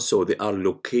sphenoid bone, so they are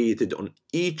located on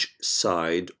each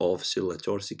side of sella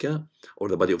torsica, or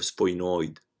the body of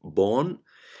sphenoid bone,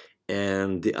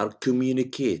 and they are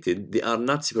communicated. They are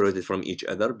not separated from each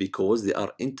other because they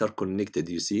are interconnected,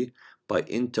 you see, by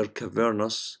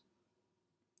intercavernous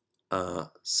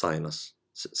sinuses.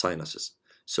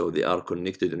 So they are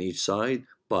connected on each side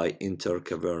by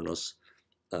intercavernous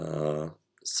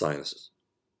sinuses.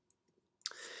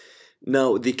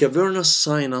 Now, the cavernous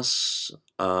sinus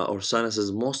or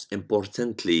sinuses, most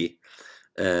importantly,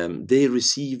 they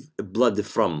receive blood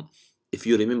from, if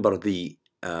you remember, the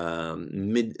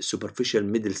superficial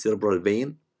middle cerebral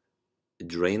vein,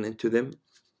 drain into them,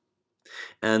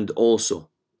 and also,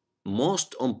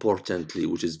 most importantly,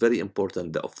 which is very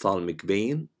important, the ophthalmic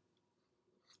vein,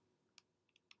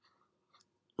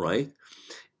 right?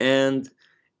 And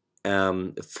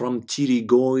from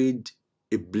pterygoid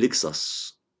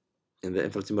plexus in the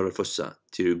infratemporal fossa,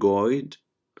 pterygoid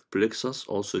plexus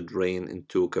also drain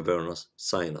into cavernous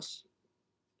sinus,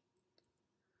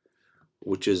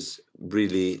 which is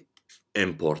really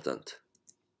important.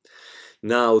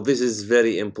 Now, this is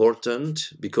very important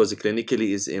because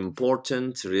clinically is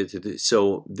important related to,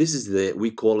 so this is the, we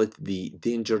call it the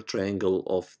danger triangle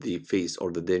of the face,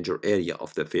 or the danger area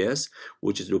of the face,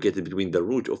 which is located between the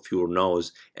root of your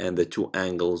nose and the two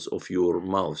angles of your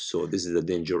mouth. So this is the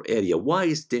danger area. Why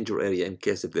is danger area? In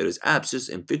case if there is abscess,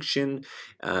 infection,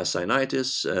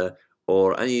 sinusitis,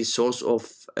 or any source of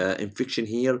infection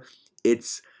here,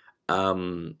 it's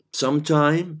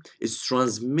sometime it's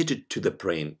transmitted to the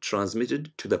brain.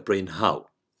 Transmitted to the brain how?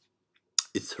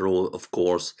 Through, of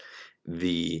course,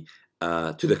 the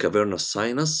to the cavernous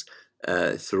sinus,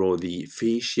 through the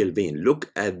facial vein.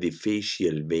 Look at the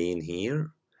facial vein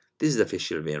here. This is the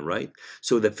facial vein, right?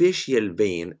 So the facial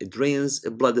vein drains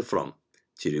blood from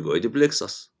pterygoid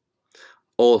plexus.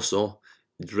 Also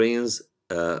drains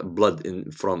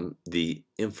blood from the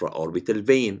infraorbital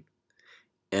vein,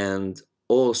 and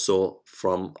also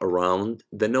from around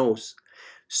the nose.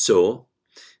 So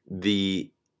the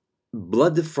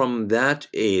blood from that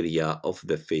area of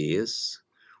the face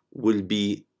will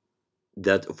be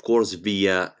that, of course,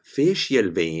 via facial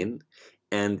vein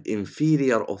and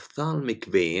inferior ophthalmic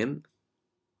vein,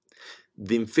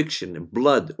 the infection,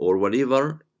 blood or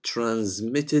whatever,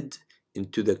 transmitted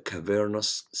into the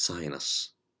cavernous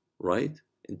sinus, right?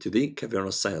 Into the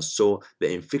cavernous sinus. So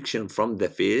the infection from the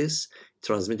face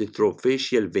transmitted through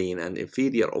facial vein and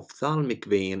inferior ophthalmic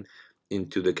vein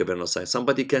into the cavernous sinus.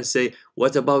 Somebody can say,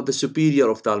 what about the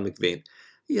superior ophthalmic vein?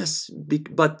 Yes,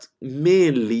 but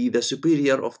mainly the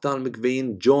superior ophthalmic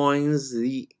vein joins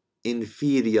the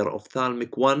inferior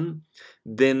ophthalmic one,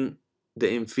 then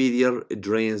the inferior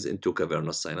drains into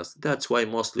cavernous sinus. That's why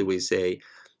mostly we say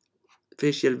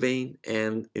facial vein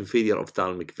and inferior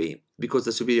ophthalmic vein, because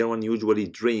the superior one usually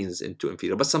drains into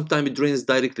inferior, but sometimes it drains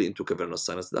directly into cavernous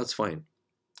sinus. That's fine.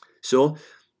 So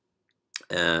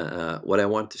what I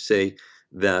want to say,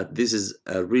 that this is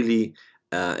a really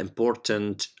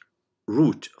important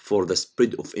route for the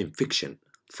spread of infection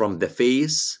from the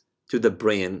face to the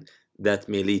brain, that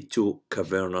may lead to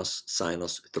cavernous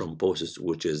sinus thrombosis,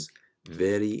 which is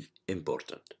very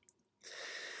important.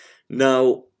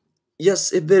 Now,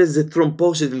 yes, if there is a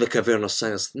thrombosis in the cavernous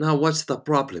sinus, now what's the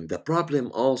problem? The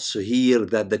problem also here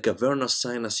that the cavernous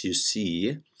sinus, you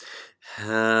see,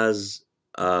 has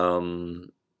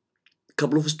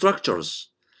couple of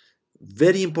structures,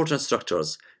 very important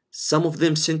structures. Some of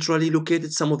them centrally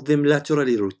located, some of them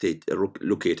laterally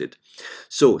located.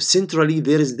 So centrally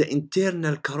there is the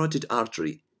internal carotid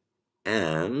artery,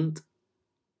 and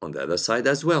on the other side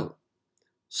as well.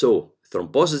 So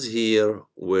thrombosis here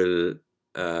will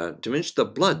diminish the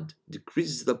blood,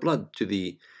 decreases the blood to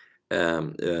the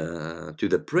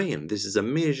brain. This is a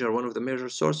major, one of the major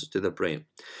sources to the brain.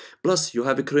 Plus you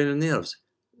have cranial nerves,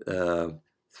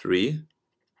 3,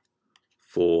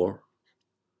 4,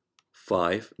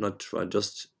 5, not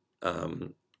just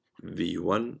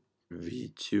V1,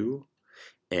 V2,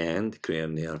 and cranial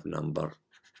nerve number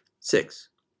 6.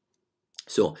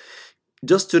 So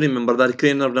just to remember that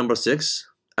cranial nerve number 6,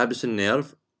 abducens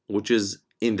nerve, which is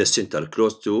in the center,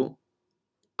 close to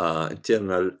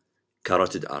internal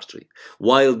carotid artery,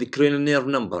 while the cranial nerve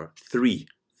number 3,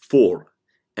 4,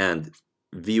 and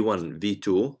V1,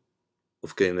 V2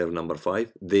 of cranial nerve number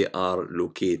 5, they are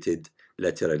located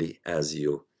laterally, as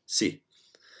you see.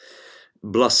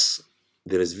 Plus,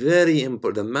 there is very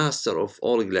important, the master of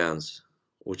all glands,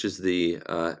 which is the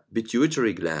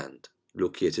pituitary gland,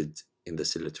 located in the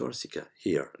cilia thoracica,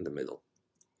 here in the middle.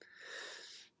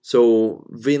 So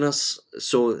venous,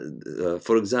 so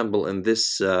for example, in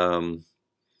this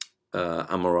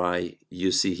MRI,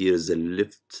 you see here is the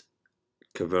left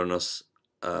cavernous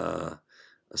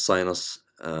sinus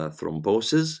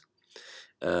thrombosis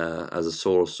as a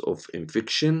source of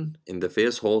infection in the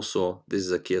face. Also, this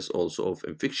is a case also of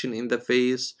infection in the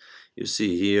face. You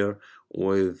see here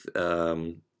with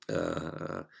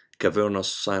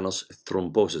cavernous sinus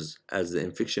thrombosis, as the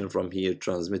infection from here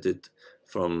transmitted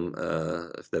from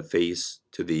the face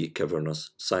to the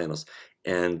cavernous sinus.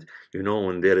 And you know,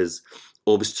 when there is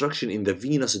obstruction in the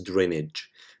venous drainage,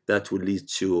 that will lead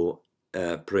to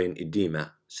brain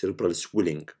edema, cerebral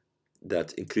swelling,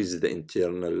 that increases the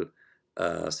internal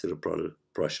cerebral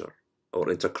pressure or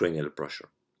intracranial pressure.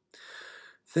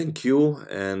 Thank you,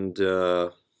 and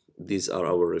these are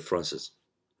our references.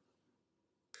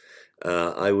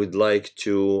 I would like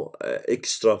to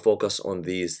extra focus on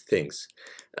these things.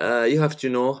 You have to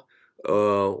know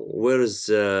where is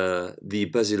the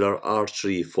basilar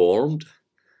artery formed.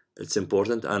 It's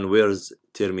important, and where is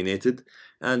terminated.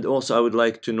 And also I would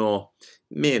like to know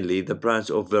mainly the branch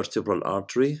of vertebral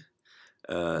artery,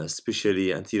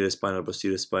 especially anterior spinal,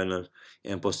 posterior spinal,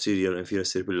 and posterior inferior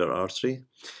cerebellar artery.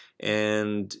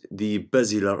 And the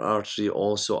basilar artery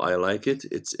also, I like it.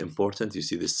 It's important. You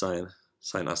see the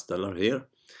sinustellar here,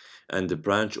 and the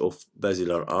branch of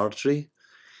basilar artery.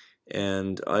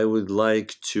 And I would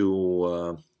like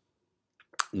to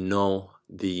know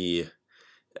the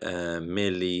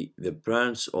mainly the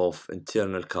branch of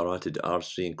internal carotid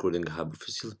artery, including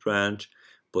hypophyseal branch,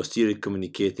 posterior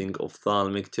communicating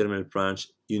ophthalmic terminal branch.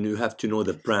 You have to know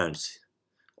the branch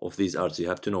of these arteries. You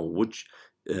have to know which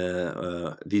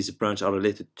these branches are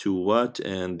related to what,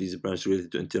 and these branches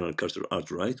related to internal carotid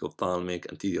artery, right? Ophthalmic,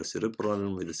 anterior cerebral,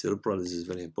 middle cerebral. This is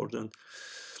very important.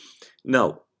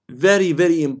 Now, very,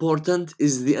 very important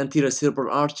is the anterior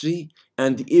cerebral artery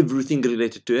and everything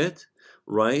related to it,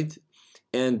 right?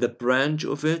 And the branch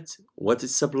of it, what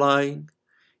it's supplying,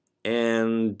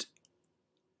 and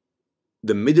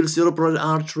the middle cerebral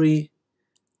artery,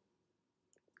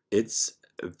 its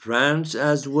branch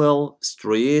as well,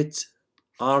 straight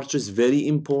arteries, very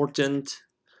important.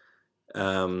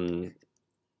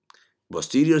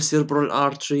 Posterior cerebral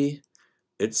artery,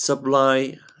 its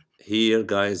supply here,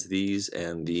 guys, these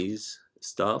and these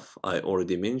stuff I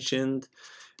already mentioned,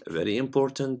 very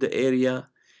important, the area.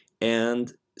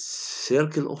 And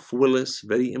circle of Willis,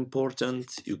 very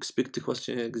important. You expect a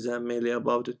question in exam mainly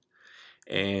about it.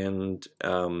 And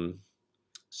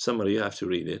summary, you have to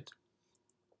read it,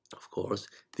 of course.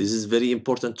 This is very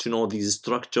important to know these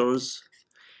structures.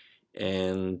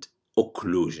 And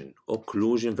occlusion,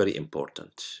 very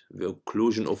important. The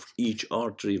occlusion of each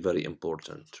artery, very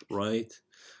important, right?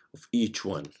 Of each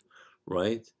one,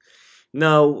 right?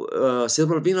 Now,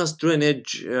 cerebral venous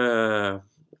drainage,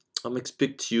 I'm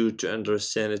expect you to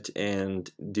understand it and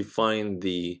define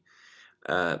the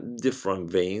different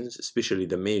veins, especially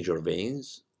the major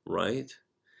veins, right?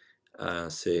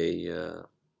 Yes,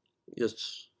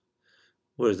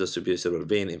 where is the superior cerebral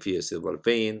vein, inferior cerebral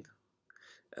vein,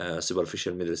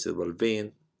 superficial middle cerebral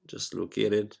vein, just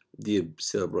locate it, deep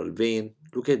cerebral vein,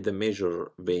 look at the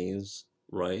major veins,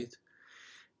 right?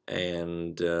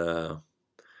 And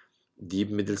deep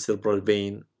middle cerebral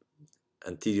vein,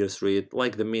 anterior straight,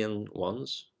 like the main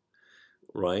ones,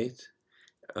 right?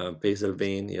 Basal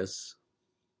vein, yes.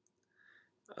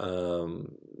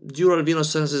 Dural venous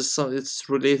sinuses, it's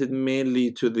related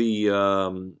mainly to the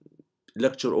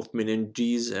lecture of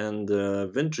meninges and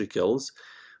ventricles,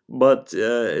 but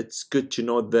it's good to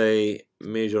know the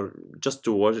major, just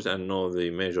to watch it and know the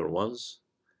major ones.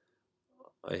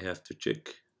 I have to check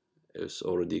if it's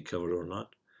already covered or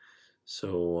not.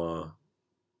 So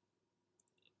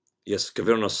yes,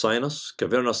 cavernous sinus.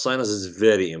 Cavernous sinus is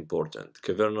very important.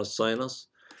 Cavernous sinus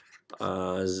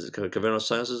is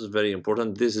very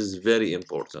important. This is very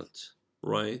important,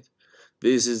 right?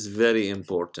 This is very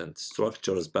important.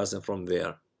 Structure is passing from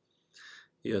there.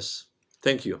 Yes,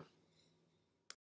 thank you.